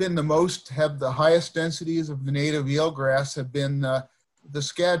that's been have the highest densities of the native eelgrass have been the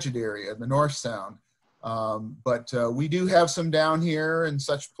Skagit area, the North Sound. But we do have some down here in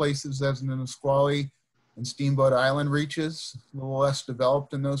such places as in the Nisqually and Steamboat Island reaches, a little less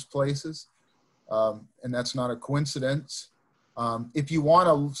developed in those places. And that's not a coincidence. If you want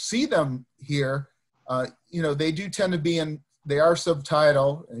to see them here, you know, they do tend to be they are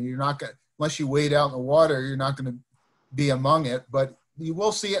subtidal, and you're not going to, unless you wade out in the water, you're not going to be among it, but you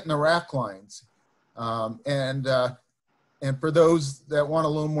will see it in the rack lines. And for those that want a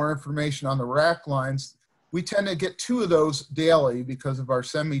little more information on the rack lines, we tend to get 2 of those daily because of our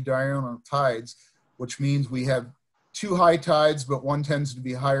semi-diurnal tides, which means we have 2 high tides, but one tends to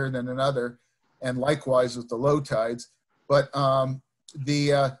be higher than another, and likewise with the low tides. But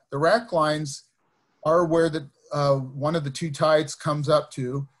the rack lines are where one of the 2 tides comes up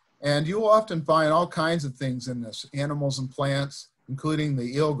to, and you will often find all kinds of things in this, animals and plants, including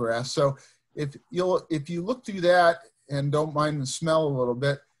the eelgrass. So if you look through that and don't mind the smell a little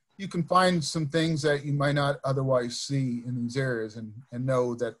bit, you can find some things that you might not otherwise see in these areas, and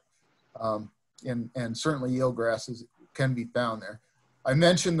know that, and certainly eelgrasses can be found there. I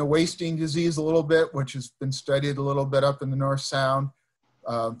mentioned the wasting disease a little bit, which has been studied a little bit up in the North Sound.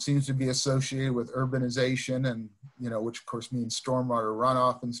 Seems to be associated with urbanization, and which of course means stormwater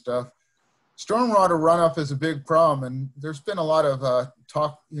runoff and stuff. Stormwater runoff is a big problem, and there's been a lot of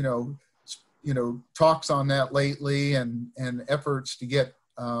talk, talks on that lately, and efforts to get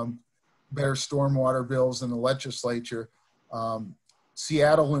better stormwater bills in the legislature.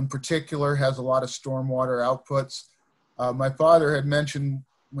 Seattle in particular has a lot of stormwater outputs. My father had mentioned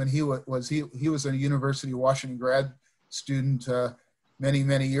when he was a University of Washington grad student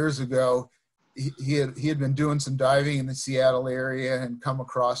many years ago. He had been doing some diving in the Seattle area and come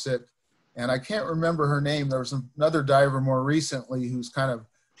across it, and I can't remember her name. There was another diver more recently who's kind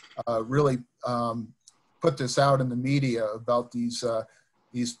of really put this out in the media about these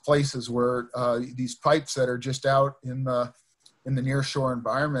places where these pipes that are just out in the nearshore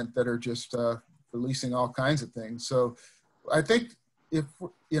environment that are just releasing all kinds of things. So I think if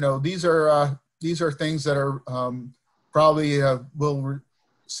these are things that are probably will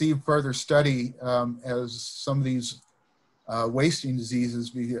receive further study as some of these wasting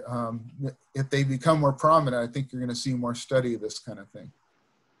diseases if they become more prominent. I think you're going to see more study of this kind of thing.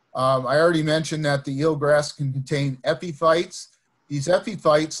 I already mentioned that the eelgrass can contain epiphytes. These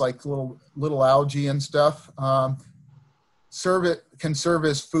epiphytes, like little algae and stuff, can serve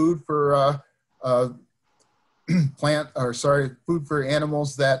as food for food for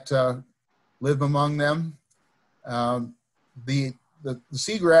animals that live among them. The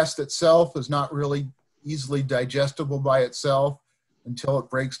seagrass itself is not really easily digestible by itself until it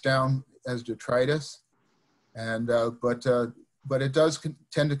breaks down as detritus, and but it does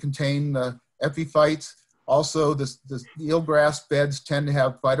tend to contain epiphytes. Also, the eelgrass beds tend to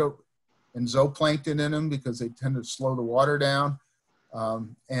have phyto and zooplankton in them because they tend to slow the water down,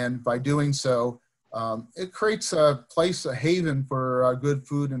 and by doing so, it creates a haven for good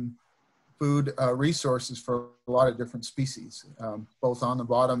food and food resources for a lot of different species, both on the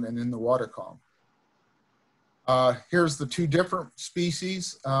bottom and in the water column. Here's the 2 different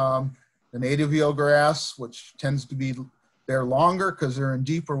species. The native eelgrass, which tends to be there longer because they're in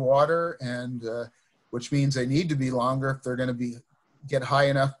deeper water, and which means they need to be longer if they're going to get high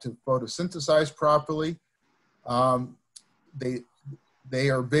enough to photosynthesize properly. They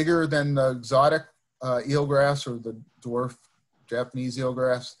are bigger than the exotic eelgrass or the dwarf Japanese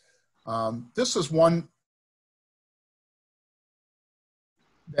eelgrass. This is one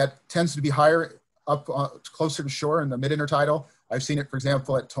that tends to be higher up closer to shore in the mid-intertidal. I've seen it, for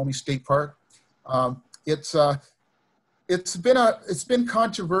example, at Tommy State Park. It's been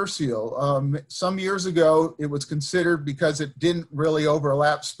controversial. Some years ago, it was considered, because it didn't really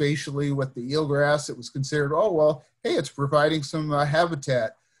overlap spatially with the eelgrass, it was considered, oh, well, hey, it's providing some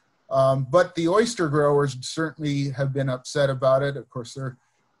habitat. But the oyster growers certainly have been upset about it. Of course, they're,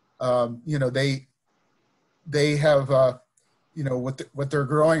 they have, with their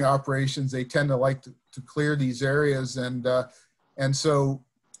growing operations, they tend to like to clear these areas. And so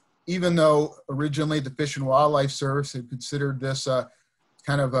even though originally the Fish and Wildlife Service had considered this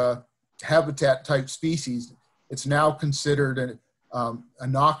kind of a habitat type species, it's now considered a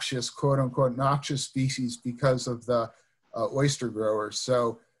noxious, quote unquote, noxious species because of the oyster growers.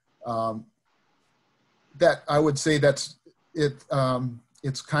 So that I would say that's it.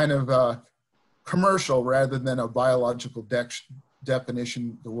 It's kind of commercial rather than a biological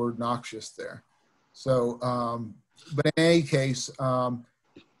definition. The word noxious there. So, but in any case,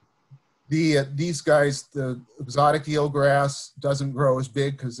 these guys, the exotic eelgrass doesn't grow as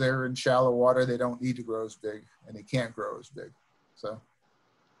big because they're in shallow water. They don't need to grow as big, and they can't grow as big. So,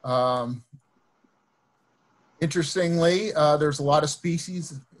 interestingly, there's a lot of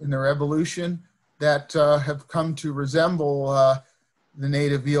species in their evolution that have come to resemble the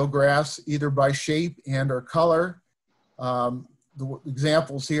native eelgrass, either by shape and or color. The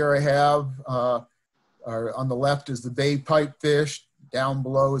examples here I have are on the left is the bay pipefish, down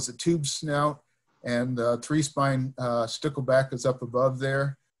below is the tube snout, and three-spine stickleback is up above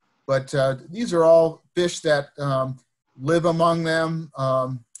there. But these are all fish that live among them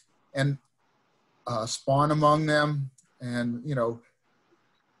and spawn among them, and you know,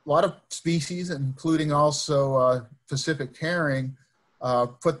 a lot of species, including also Pacific herring,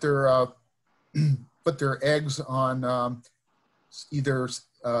 put their eggs on either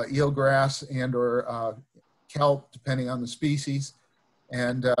eelgrass and or kelp, depending on the species.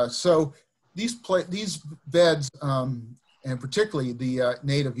 And so these beds, and particularly the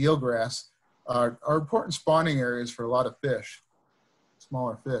native eelgrass, are important spawning areas for a lot of fish,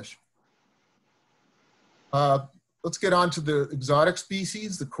 smaller fish. Let's get on to the exotic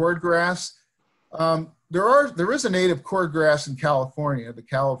species, the cordgrass. There is a native cordgrass in California, the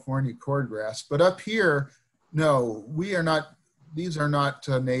California cordgrass, but up here, no, we are not. These are not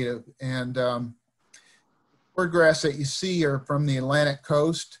native. And cordgrass that you see are from the Atlantic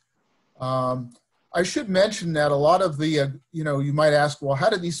coast. I should mention that a lot of the, you know, you might ask, well, how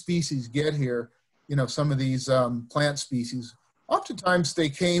did these species get here? You know, some of these plant species. Oftentimes they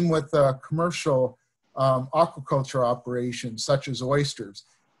came with commercial aquaculture operations, such as oysters.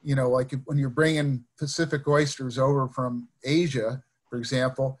 You know, like when you're bringing Pacific oysters over from Asia, for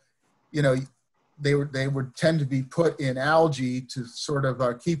example, you know, they would tend to be put in algae to sort of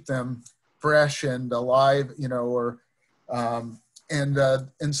keep them fresh and alive, you know, or and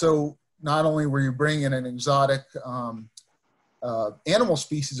so not only were you bringing an exotic animal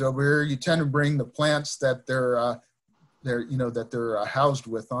species over here, you tend to bring the plants that they're housed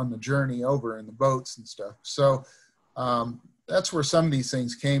with on the journey over in the boats and stuff. So that's where some of these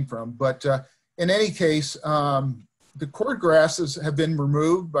things came from. But in any case, the cordgrasses have been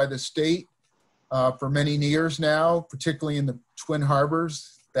removed by the state for many years now, particularly in the Twin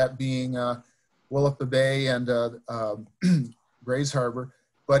Harbors, that being Willapa Bay and Grays Harbor.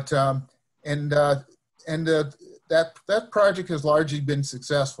 But that project has largely been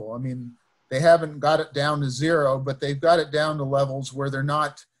successful. I mean, they haven't got it down to zero, but they've got it down to levels where they're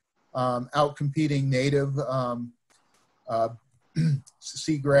not out-competing native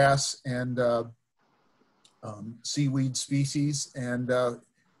seagrass and seaweed species. And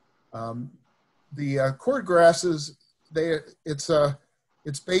the cordgrasses,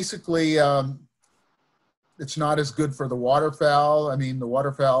 it's basically, it's not as good for the waterfowl. I mean, the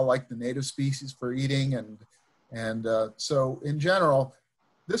waterfowl like the native species for eating, and so in general,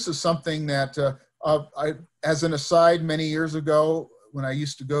 this is something that, as an aside, many years ago, when I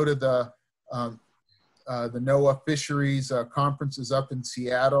used to go to the NOAA fisheries conferences up in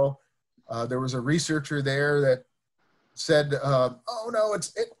Seattle, there was a researcher there that said, "Oh no,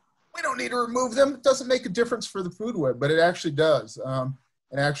 we don't need to remove them. It doesn't make a difference for the food web," but it actually does.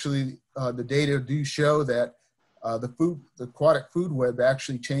 And actually, the data do show that the aquatic food web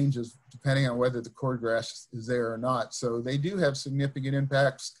actually changes depending on whether the cordgrass is there or not. So they do have significant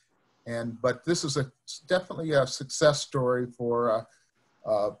impacts, but this is definitely a success story for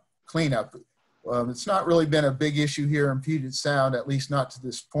cleanup. It's not really been a big issue here in Puget Sound, at least not to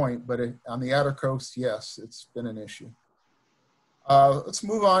this point, but on the outer coast, yes, it's been an issue. Let's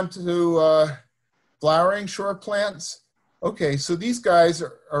move on to flowering shore plants. Okay, so these guys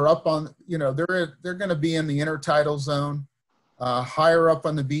are up on, you know, they're going to be in the intertidal zone, higher up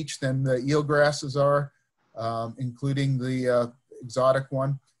on the beach than the eelgrasses are, including the exotic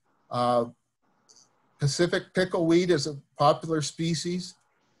one. Pacific pickleweed is a popular species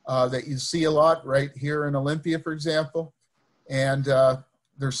that you see a lot right here in Olympia, for example. And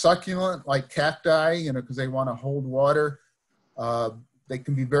they're succulent like cacti, you know, because they want to hold water. They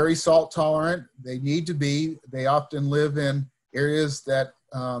can be very salt tolerant. They need to be. They often live in areas that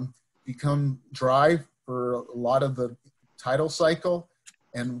become dry for a lot of the tidal cycle.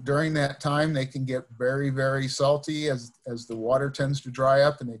 And during that time, they can get very, very salty as the water tends to dry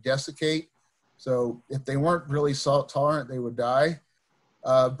up and they desiccate. So if they weren't really salt tolerant, they would die.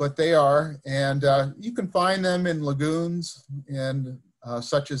 But they are. And you can find them in lagoons and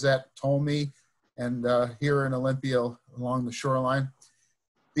such as at Tolmie. and here in Olympia along the shoreline.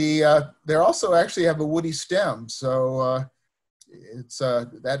 They also actually have a woody stem, so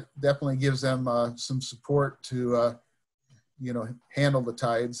that definitely gives them some support to handle the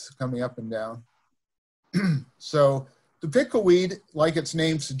tides coming up and down. So the pickleweed, like its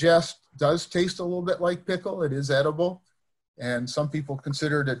name suggests, does taste a little bit like pickle. It is edible, and some people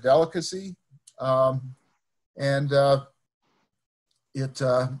consider it a delicacy. It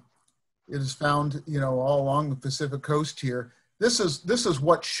is found, all along the Pacific coast here. This is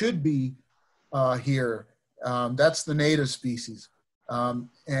what should be here. That's the native species, and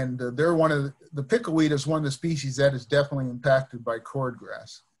the pickleweed is one of the species that is definitely impacted by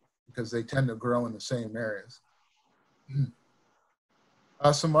cordgrass because they tend to grow in the same areas.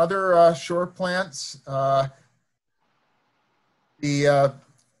 Some other shore plants. The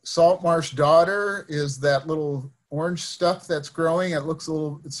salt marsh dodder is that little orange stuff that's growing. It's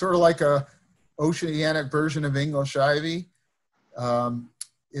sort of like a oceanic version of English ivy.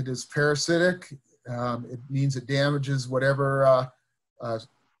 It is parasitic. It means it damages whatever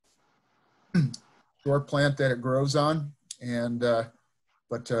shore plant that it grows on.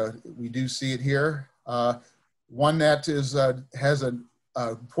 But we do see it here. One that has an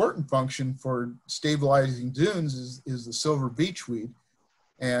important function for stabilizing dunes is the silver beachweed.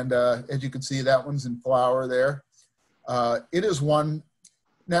 And as you can see, that one's in flower there. It is one.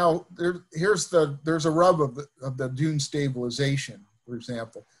 Now, there's a rub of the dune stabilization, for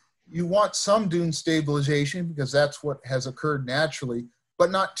example. You want some dune stabilization because that's what has occurred naturally,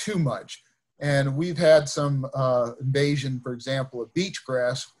 but not too much. And we've had some invasion, for example, of beach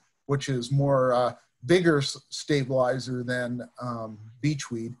grass, which is more bigger stabilizer than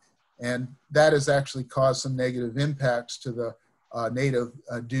beachweed. And that has actually caused some negative impacts to the native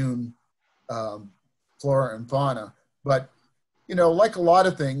dune flora and fauna. But, like a lot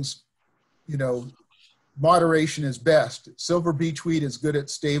of things, moderation is best. Silver beachweed is good at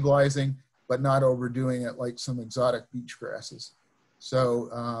stabilizing, but not overdoing it like some exotic beach grasses.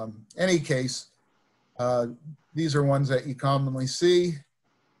 So any case, these are ones that you commonly see.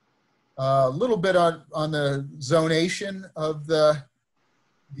 A little bit on the zonation of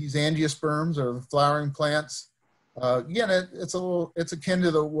these angiosperms or the flowering plants. Again, it's akin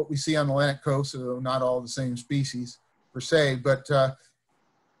to what we see on the Atlantic coast, although not all the same species per se, but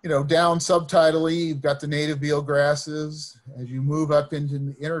down subtidally, you've got the native eelgrasses. As you move up into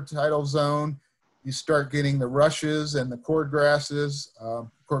the intertidal zone, you start getting the rushes and the cordgrasses.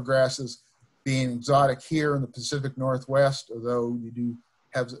 Cordgrasses being exotic here in the Pacific Northwest, although you do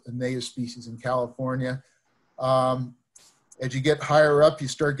have a native species in California. As you get higher up, you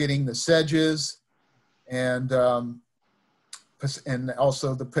start getting the sedges and also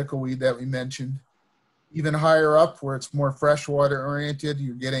the pickleweed that we mentioned. Even higher up, where it's more freshwater oriented,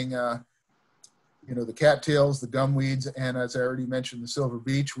 you're getting, the cattails, the gumweeds, and as I already mentioned, the silver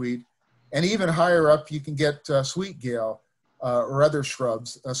beachweed. And even higher up, you can get sweetgale or other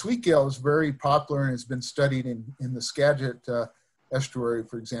shrubs. Sweetgale is very popular and has been studied in the Skagit estuary,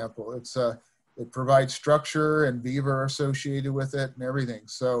 for example. It provides structure, and beaver are associated with it and everything.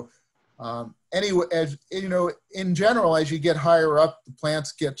 So anyway, as in general, as you get higher up, the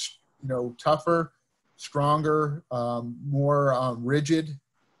plants get tougher, stronger, more rigid,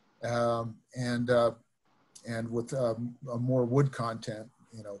 and with a more wood content.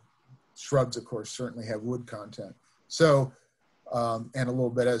 Shrubs, of course, certainly have wood content. So, and a little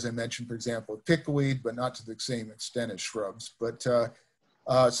bit, as I mentioned, for example, pickleweed, but not to the same extent as shrubs. But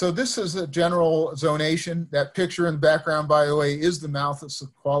so this is a general zonation. That picture in the background, by the way, is the mouth of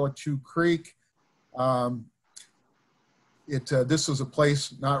Sequalitu Creek. This was a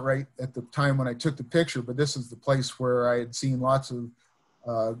place, not right at the time when I took the picture, but this is the place where I had seen lots of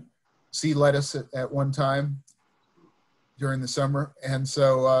sea lettuce at one time during the summer. And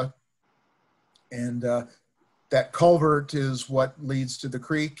so, that culvert is what leads to the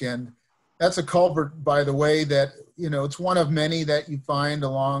creek. And that's a culvert, by the way, that, it's one of many that you find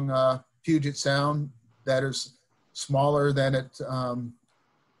along Puget Sound that is smaller than it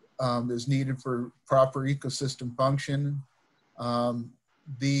is needed for proper ecosystem function.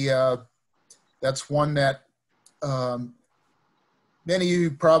 That's one that many of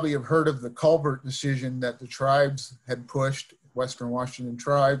you probably have heard of the culvert decision that the tribes had pushed, Western Washington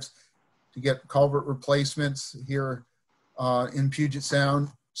tribes, to get culvert replacements here in Puget Sound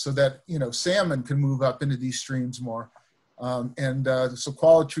so that, salmon can move up into these streams more. So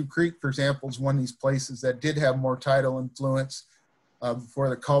Sequalitu Creek, for example, is one of these places that did have more tidal influence before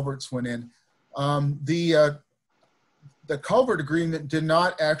the culverts went in. The culvert agreement did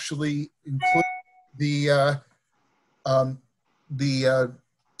not actually include the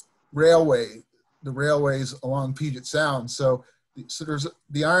railway the railways along Puget Sound. So there's,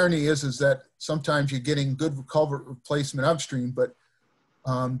 the irony is that sometimes you're getting good culvert replacement upstream, but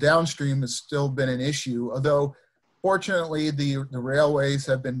downstream has still been an issue. Although fortunately the railways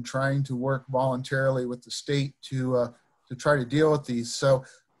have been trying to work voluntarily with the state to try to deal with these. So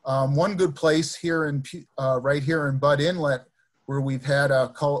one good place here in right here in Budd Inlet, where we've had a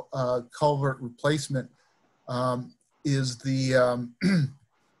culvert replacement, is the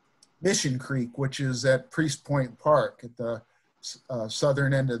Mission Creek, which is at Priest Point Park at the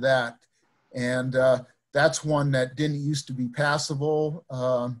southern end of that. And that's one that didn't used to be passable.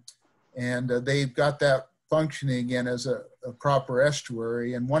 And they've got that functioning again as a proper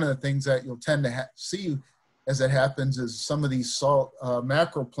estuary. And one of the things that you'll tend to see as it happens is some of these salt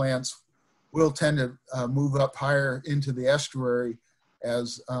macro plants will tend to move up higher into the estuary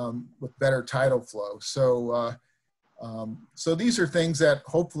as with better tidal flow. So, so these are things that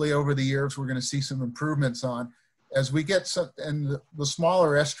hopefully over the years we're going to see some improvements on. As we get some, and the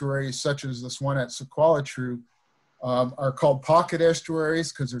smaller estuaries such as this one at Sequalitru are called pocket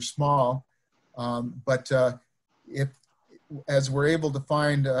estuaries because they're small. But as we're able to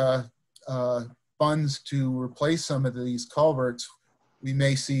find funds to replace some of these culverts, we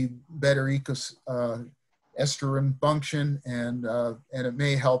may see better estuarine function, and it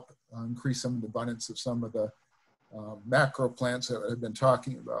may help increase some of the abundance of some of the macro plants that I've been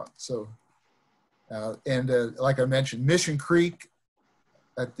talking about. So, like I mentioned, Mission Creek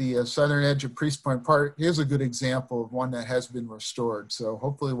at the southern edge of Priest Point Park is a good example of one that has been restored. So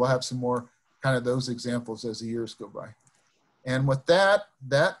hopefully we'll have some more kind of those examples as the years go by. And with that,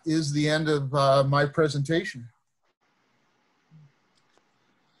 that is the end of my presentation.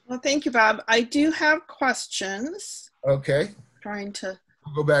 Well, thank you, Bob. I do have questions. Okay. Trying to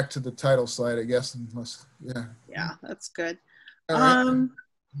I'll go back to the title slide, I guess, unless, yeah. Yeah, that's good. All right.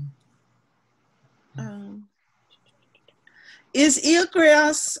 Is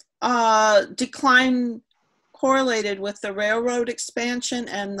eelgrass decline correlated with the railroad expansion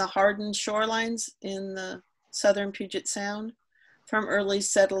and the hardened shorelines in the southern Puget Sound from early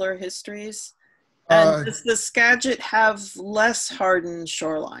settler histories? And does the Skagit have less hardened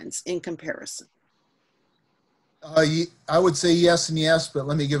shorelines in comparison? I would say yes and yes, but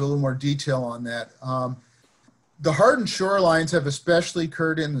let me give a little more detail on that. The hardened shorelines have especially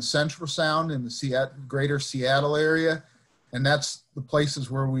occurred in the Central Sound in the greater Seattle area. And that's the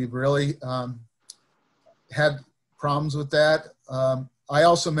places where we've really had problems with that. I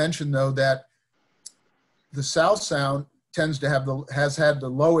also mentioned though that the South Sound tends to have has had the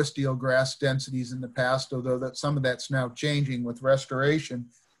lowest eelgrass densities in the past, although that some of that's now changing with restoration.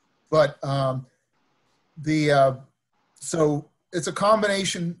 But so it's a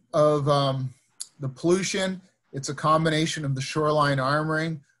combination of the pollution. It's a combination of the shoreline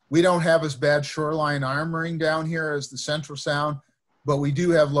armoring. We don't have as bad shoreline armoring down here as the Central Sound, but we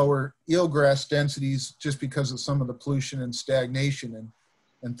do have lower eelgrass densities just because of some of the pollution and stagnation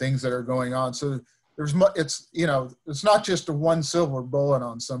and things that are going on. So it's not just a one silver bullet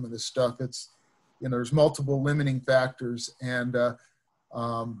on some of this stuff. It's, there's multiple limiting factors. And,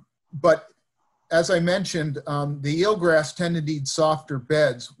 but as I mentioned, the eelgrass tend to need softer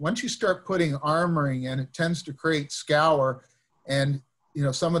beds. Once you start putting armoring in, it tends to create scour, and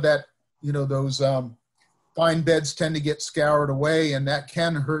some of that, those fine beds tend to get scoured away, and that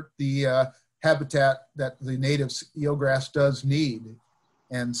can hurt the habitat that the native eelgrass does need.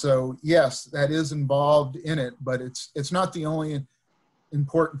 And so, yes, that is involved in it, but it's not the only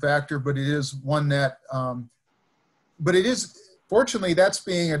important factor, but it is one that, but it is, fortunately, that's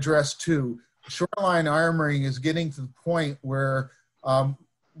being addressed too. Shoreline armoring is getting to the point where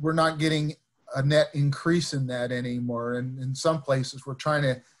we're not getting a net increase in that anymore. And in some places we're trying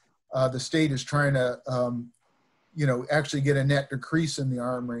to, the state is trying to, actually get a net decrease in the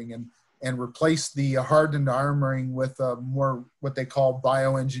armoring and replace the hardened armoring with more what they call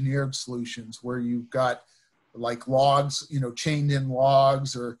bioengineered solutions, where you've got like logs, chained in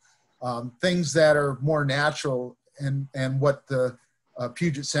logs, or things that are more natural and what the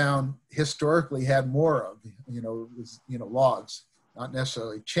Puget Sound historically had more of, logs. Not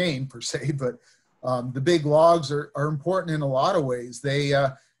necessarily chain per se, but the big logs are important in a lot of ways. They,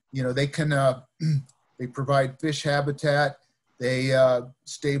 they can, they provide fish habitat. They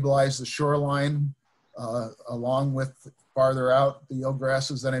stabilize the shoreline along with farther out the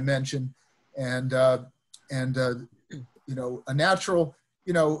eelgrasses that I mentioned, and a natural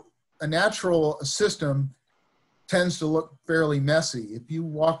system tends to look fairly messy. If you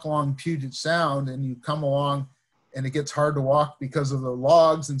walk along Puget Sound and you come along and it gets hard to walk because of the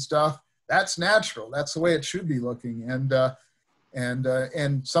logs and stuff, that's natural. That's the way it should be looking.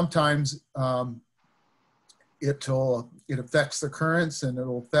 And sometimes it affects the currents, and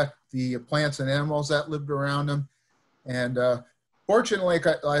it'll affect the plants and animals that lived around them. And fortunately,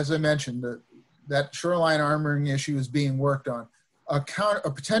 as I mentioned, that shoreline armoring issue is being worked on. A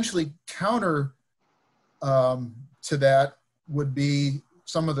potentially counter to that would be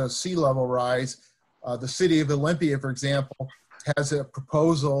some of the sea level rise. The city of Olympia, for example, has a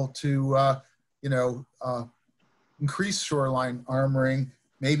proposal to increase shoreline armoring,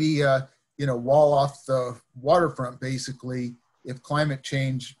 maybe wall off the waterfront basically if climate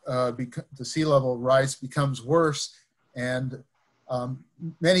change, the sea level rise becomes worse. And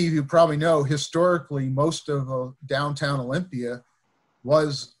many of you probably know, historically, most of downtown Olympia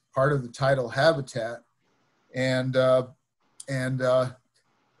was part of the tidal habitat, and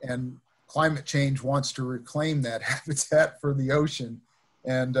climate change wants to reclaim that habitat for the ocean.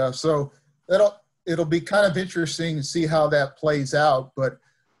 And so it'll be kind of interesting to see how that plays out. But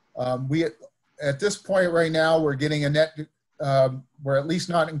we, at this point right now, we're getting a net, we're at least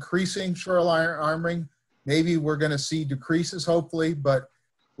not increasing shoreline armoring. Maybe we're going to see decreases, hopefully, but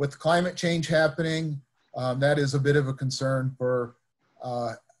with climate change happening, that is a bit of a concern for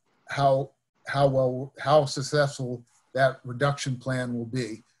how successful that reduction plan will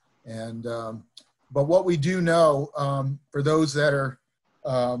be. And but what we do know, for those that are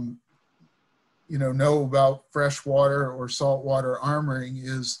know about freshwater or saltwater armoring,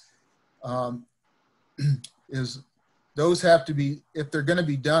 is those have to be, if they're going to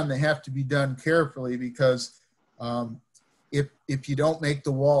be done, they have to be done carefully, because if you don't make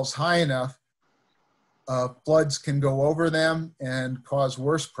the walls high enough, floods can go over them and cause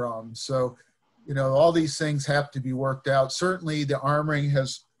worse problems. So, all these things have to be worked out. Certainly the armoring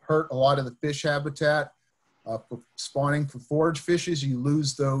has hurt a lot of the fish habitat. For spawning for forage fishes, you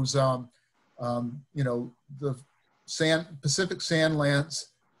lose those, the Pacific sand lance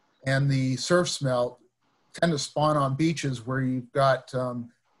and the surf smelt tend to spawn on beaches where you've got the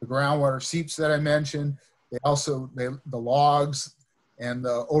groundwater seeps that I mentioned. The logs and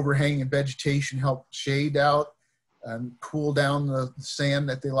the overhanging vegetation help shade out and cool down the sand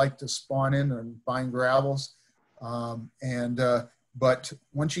that they like to spawn in and find gravels. But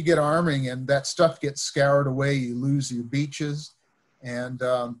once you get arming and that stuff gets scoured away, you lose your beaches, and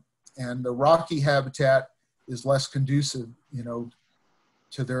the rocky habitat is less conducive,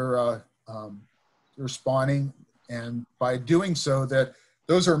 to their spawning. And by doing so,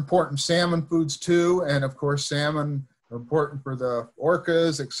 those are important salmon foods too. And of course, salmon are important for the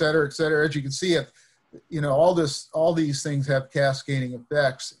orcas, et cetera, et cetera. As you can see, all these things have cascading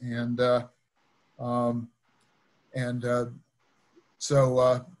effects.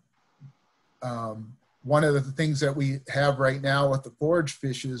 So one of the things that we have right now with the forage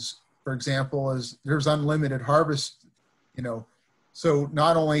fishes, for example, is there's unlimited harvest, So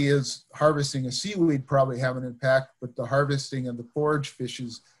not only is harvesting a seaweed probably having an impact, but the harvesting of the forage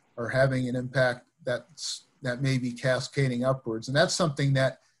fishes are having an impact that may be cascading upwards. And that's something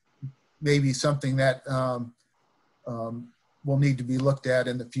that will need to be looked at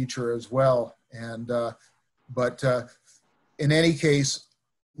in the future as well. But in any case,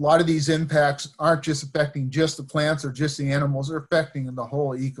 a lot of these impacts aren't just affecting just the plants or just the animals, they're affecting the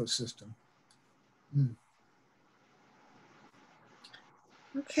whole ecosystem.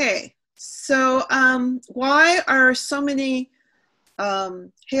 Okay, so why are so many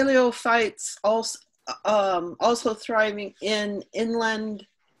haliophytes also thriving in inland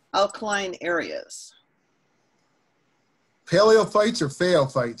alkaline areas? Haliophytes or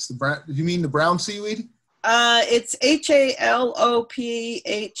phaeophytes? Do you mean the brown seaweed? It's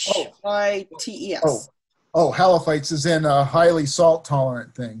Halophytes. Oh, halophytes is in highly salt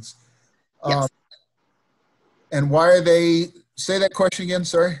tolerant things. Yes. And why are they? Say that question again,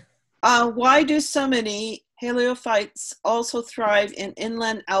 sorry. Why do so many haliophytes also thrive in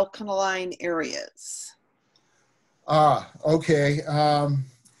inland alkaline areas? Okay.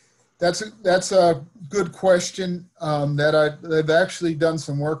 That's a good question that I've actually done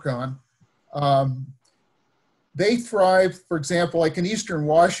some work on. They thrive, for example, like in eastern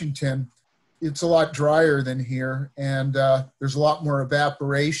Washington, it's a lot drier than here, and there's a lot more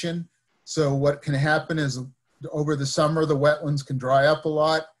evaporation. So what can happen is over the summer, the wetlands can dry up a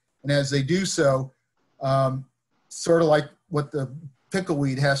lot. And as they do so, sort of like what the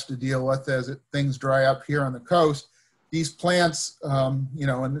pickleweed has to deal with as things dry up here on the coast, these plants, and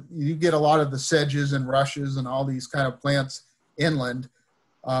you get a lot of the sedges and rushes and all these kind of plants inland.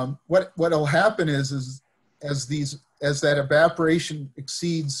 What'll happen is as that evaporation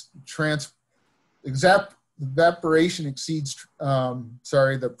exceeds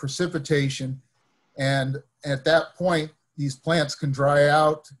the precipitation, and at that point these plants can dry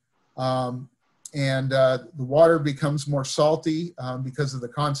out, the water becomes more salty because of the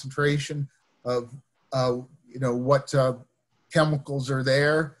concentration of what chemicals are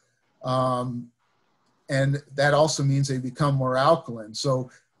there. And that also means they become more alkaline.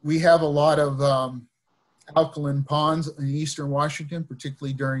 So we have a lot of alkaline ponds in eastern Washington,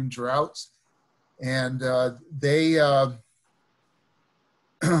 particularly during droughts. And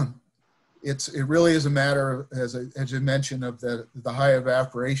it really is a matter of, as you mentioned, of the high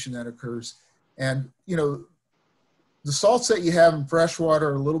evaporation that occurs. And, the salts that you have in freshwater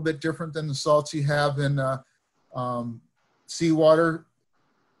are a little bit different than the salts you have in seawater.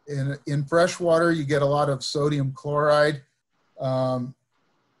 In freshwater, you get a lot of sodium chloride.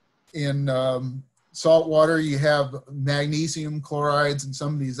 In salt water, you have magnesium chlorides and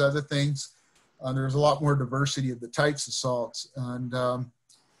some of these other things. There's a lot more diversity of the types of salts.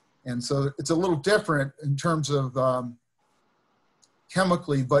 And so it's a little different in terms of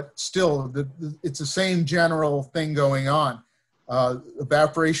chemically, but still it's the same general thing going on.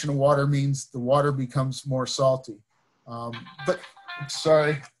 Evaporation of water means the water becomes more salty. But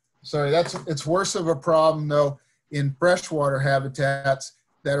it's worse of a problem though in freshwater habitats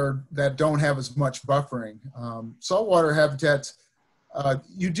that don't have as much buffering. Saltwater habitats,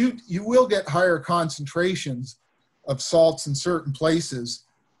 you will get higher concentrations of salts in certain places,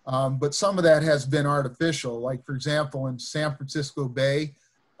 but some of that has been artificial. Like for example, in San Francisco Bay,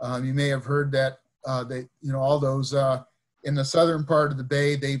 you may have heard that all those in the southern part of the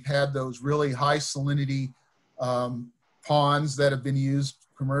bay, they've had those really high salinity ponds that have been used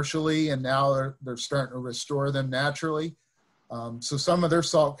commercially, and now they're starting to restore them naturally. So some of their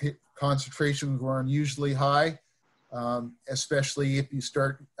salt concentrations were unusually high, especially if you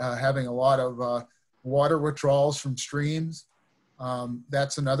start having a lot of water withdrawals from streams.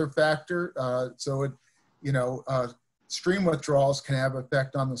 That's another factor. Stream withdrawals can have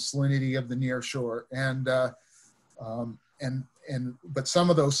effect on the salinity of the near shore, but some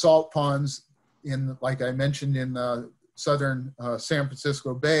of those salt ponds like I mentioned in southern San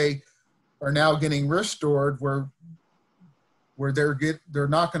Francisco Bay are now getting restored where they're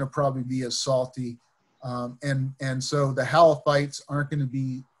not going to probably be as salty, and so the halophytes aren't going to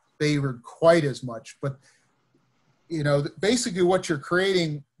be favored quite as much. But basically what you're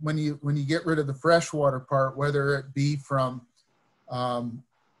creating when you get rid of the freshwater part, whether it be from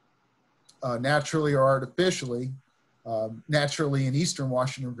naturally or artificially, naturally in eastern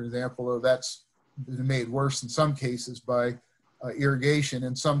Washington, for example, though that's been made worse in some cases by irrigation.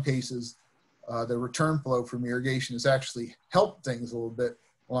 In some cases, the return flow from irrigation has actually helped things a little bit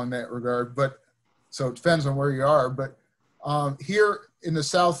along that regard. But so it depends on where you are. But here in the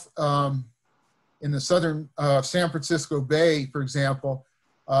south, in the southern San Francisco Bay, for example,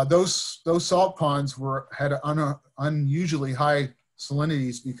 those salt ponds had unusually high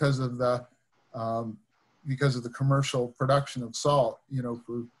salinities because of the commercial production of salt.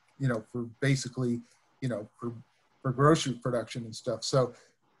 For basically, for grocery production and stuff. So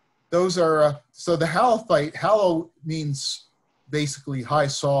those are, so the halophyte, halo means basically high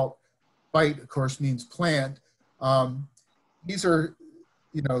salt, phyte of course means plant. These are,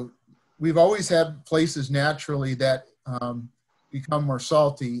 we've always had places naturally that become more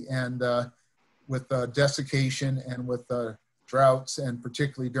salty, and with desiccation and with droughts, and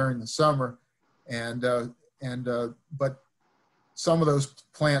particularly during the summer. But some of those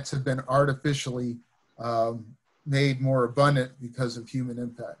plants have been artificially made more abundant because of human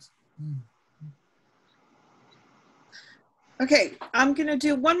impacts. Okay, I'm going to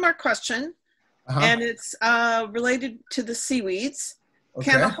do one more question, and it's related to the seaweeds. Okay.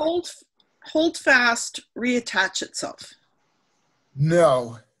 Can a hold fast reattach itself?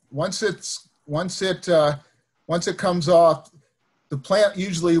 No. Once it comes off, the plant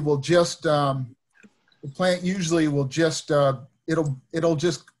usually will just it'll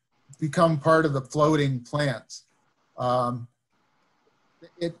just become part of the floating plants.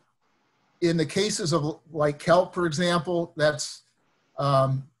 In the cases of like kelp, for example, that's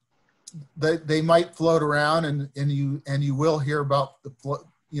they might float around, and you will hear about the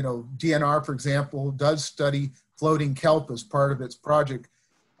DNR, for example, does study floating kelp as part of its project.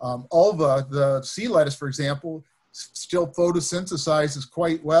 Ulva, the sea lettuce, for example, still photosynthesizes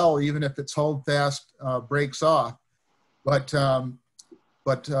quite well, even if its holdfast breaks off. But a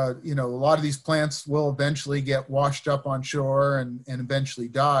lot of these plants will eventually get washed up on shore and eventually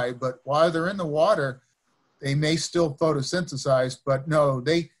die. But while they're in the water, they may still photosynthesize. But no,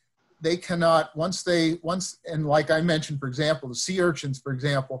 they cannot, and like I mentioned, for example, the sea urchins, for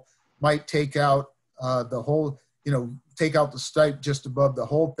example, might take out take out the stipe just above the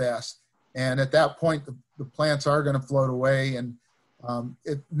holdfast. And at that point, the plants are going to float away, and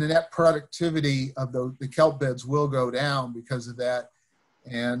the net productivity of the kelp beds will go down because of that,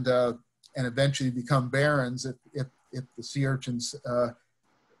 and eventually become barrens if the sea urchins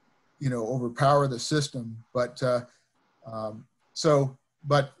overpower the system. But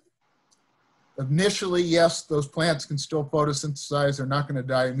but initially, yes, those plants can still photosynthesize. They're not going to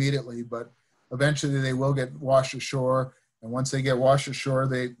die immediately, but eventually they will get washed ashore. And once they get washed ashore,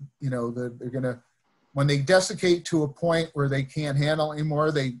 they're going to, when they desiccate to a point where they can't handle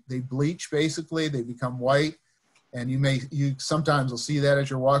anymore, they bleach basically. They become white, and you sometimes will see that as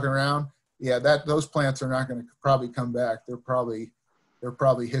you're walking around. Yeah, those plants are not going to probably come back. They're probably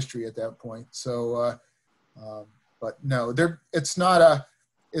history at that point. So, but no, it's not a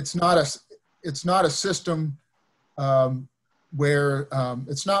system where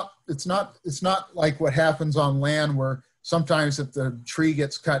it's not like what happens on land, where sometimes if the tree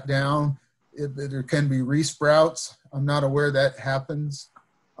gets cut down, there can be resprouts. I'm not aware that happens.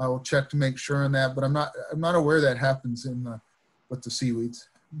 I will check to make sure on that, but I'm not aware that happens with the seaweeds.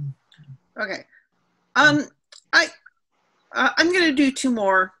 Okay, I'm going to do two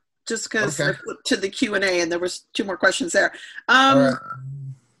more just because I flipped to the Q&A and there was two more questions there. All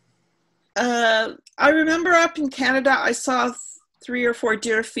right. I remember up in Canada, I saw 3 or 4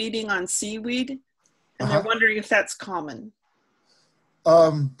 deer feeding on seaweed, and they're wondering if that's common.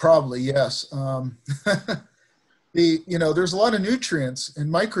 Probably, yes. There's a lot of nutrients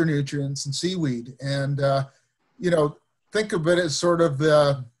and micronutrients in seaweed, and think of it as sort of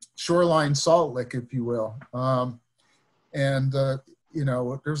the shoreline salt lick, if you will.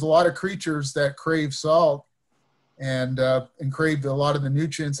 There's a lot of creatures that crave salt and crave a lot of the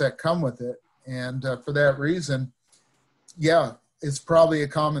nutrients that come with it. And for that reason, yeah, it's probably a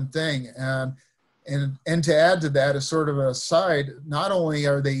common thing. And to add to that, as sort of an aside, not only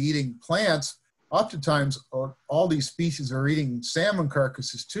are they eating plants, oftentimes all these species are eating salmon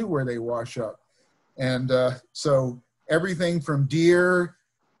carcasses too, where they wash up. And so everything from deer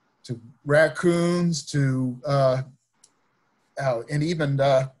to raccoons to and even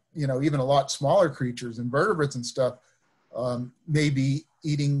even a lot smaller creatures, invertebrates and stuff, may be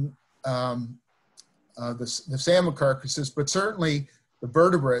eating the salmon carcasses, but certainly the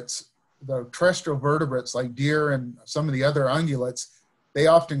vertebrates, the terrestrial vertebrates like deer and some of the other ungulates, they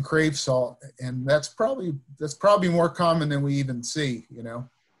often crave salt, and that's probably more common than we even see,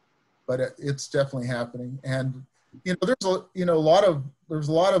 but it's definitely happening. And there's a lot of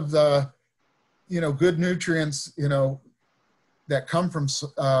the good nutrients that come from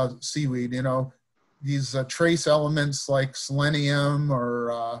seaweed. These trace elements like selenium,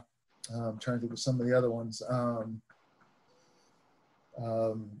 or I'm trying to think of some of the other ones. I'm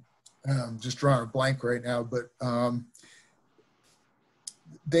just drawing a blank right now, but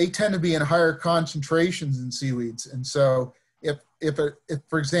they tend to be in higher concentrations in seaweeds. And so if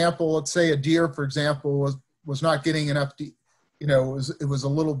for example, let's say a deer, for example, was not getting enough, it was a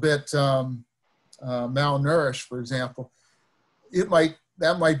little bit malnourished, for example,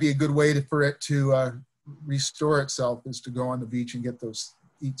 that might be a good way for it to restore itself, is to go on the beach and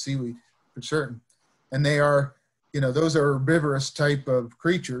eat seaweed for certain. And they are, those are herbivorous type of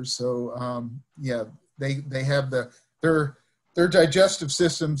creatures. So yeah, they have their digestive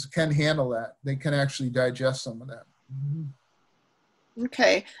systems can handle that. They can actually digest some of that.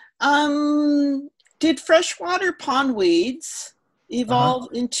 Okay. Did freshwater pondweeds evolve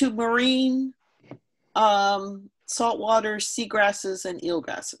into marine saltwater seagrasses and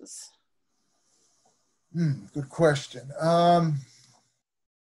eelgrasses? Good question. I'm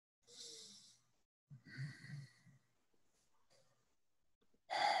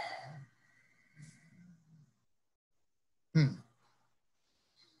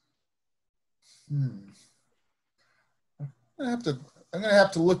going to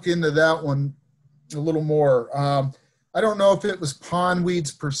have to look into that one a little more. I don't know if it was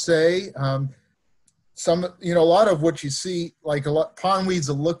pondweeds per se. A lot of what you see, like pondweeds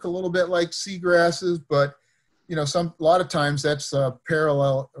will look a little bit like seagrasses, but a lot of times that's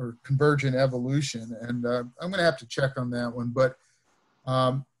parallel or convergent evolution, and I'm going to have to check on that one. But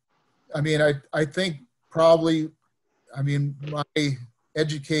I think probably, my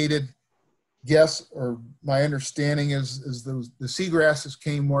educated guess or my understanding is the seagrasses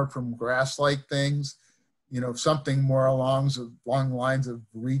came more from grass-like things, something more along the lines of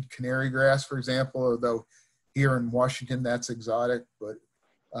reed canary grass, for example, although here in Washington that's exotic, but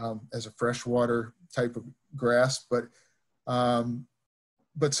as a freshwater type of grass. But some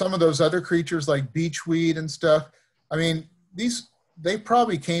of those other creatures like beachweed and stuff, they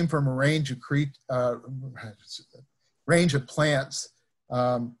probably came from a range of plants.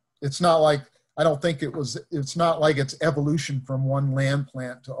 It's not like I don't think it's not like it's evolution from one land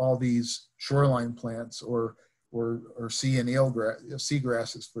plant to all these shoreline plants or sea and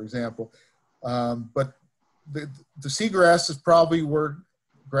seagrasses, for example. But the seagrasses probably were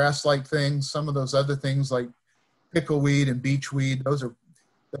grass-like things. Some of those other things like pickleweed and beachweed,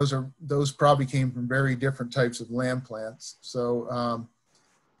 those probably came from very different types of land plants. So,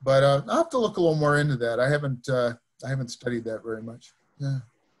 but I'll have to look a little more into that. I haven't studied that very much. Yeah.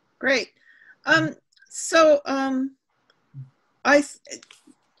 Great. I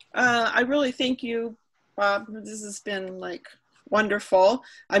really thank you, Bob. This has been like wonderful.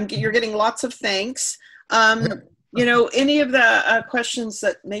 You're getting lots of thanks. You know, any of the questions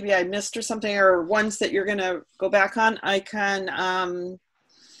that maybe I missed or something, or ones that you're going to go back on, I can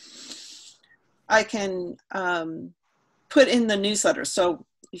put in the newsletter. So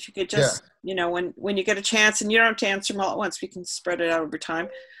if you could just, you know, when you get a chance, and you don't have to answer them all at once, we can spread it out over time.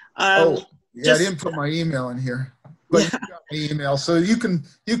 I didn't put my email in here, but you got my email, so you can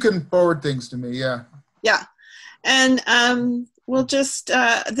forward things to me. Yeah. Yeah, and we'll just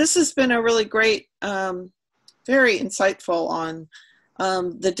this has been a really great, very insightful on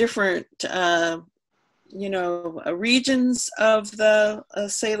the different you know, regions of the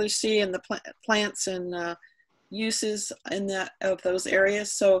Salish Sea and the plants and uses in of those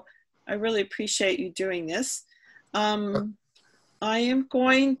areas. So I really appreciate you doing this. I am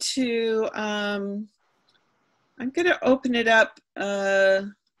going to open it up,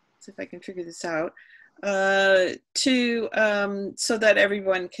 see if I can figure this out, so that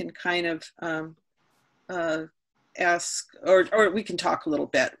everyone can kind of ask, or we can talk a little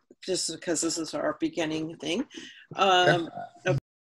bit, just because this is our beginning thing.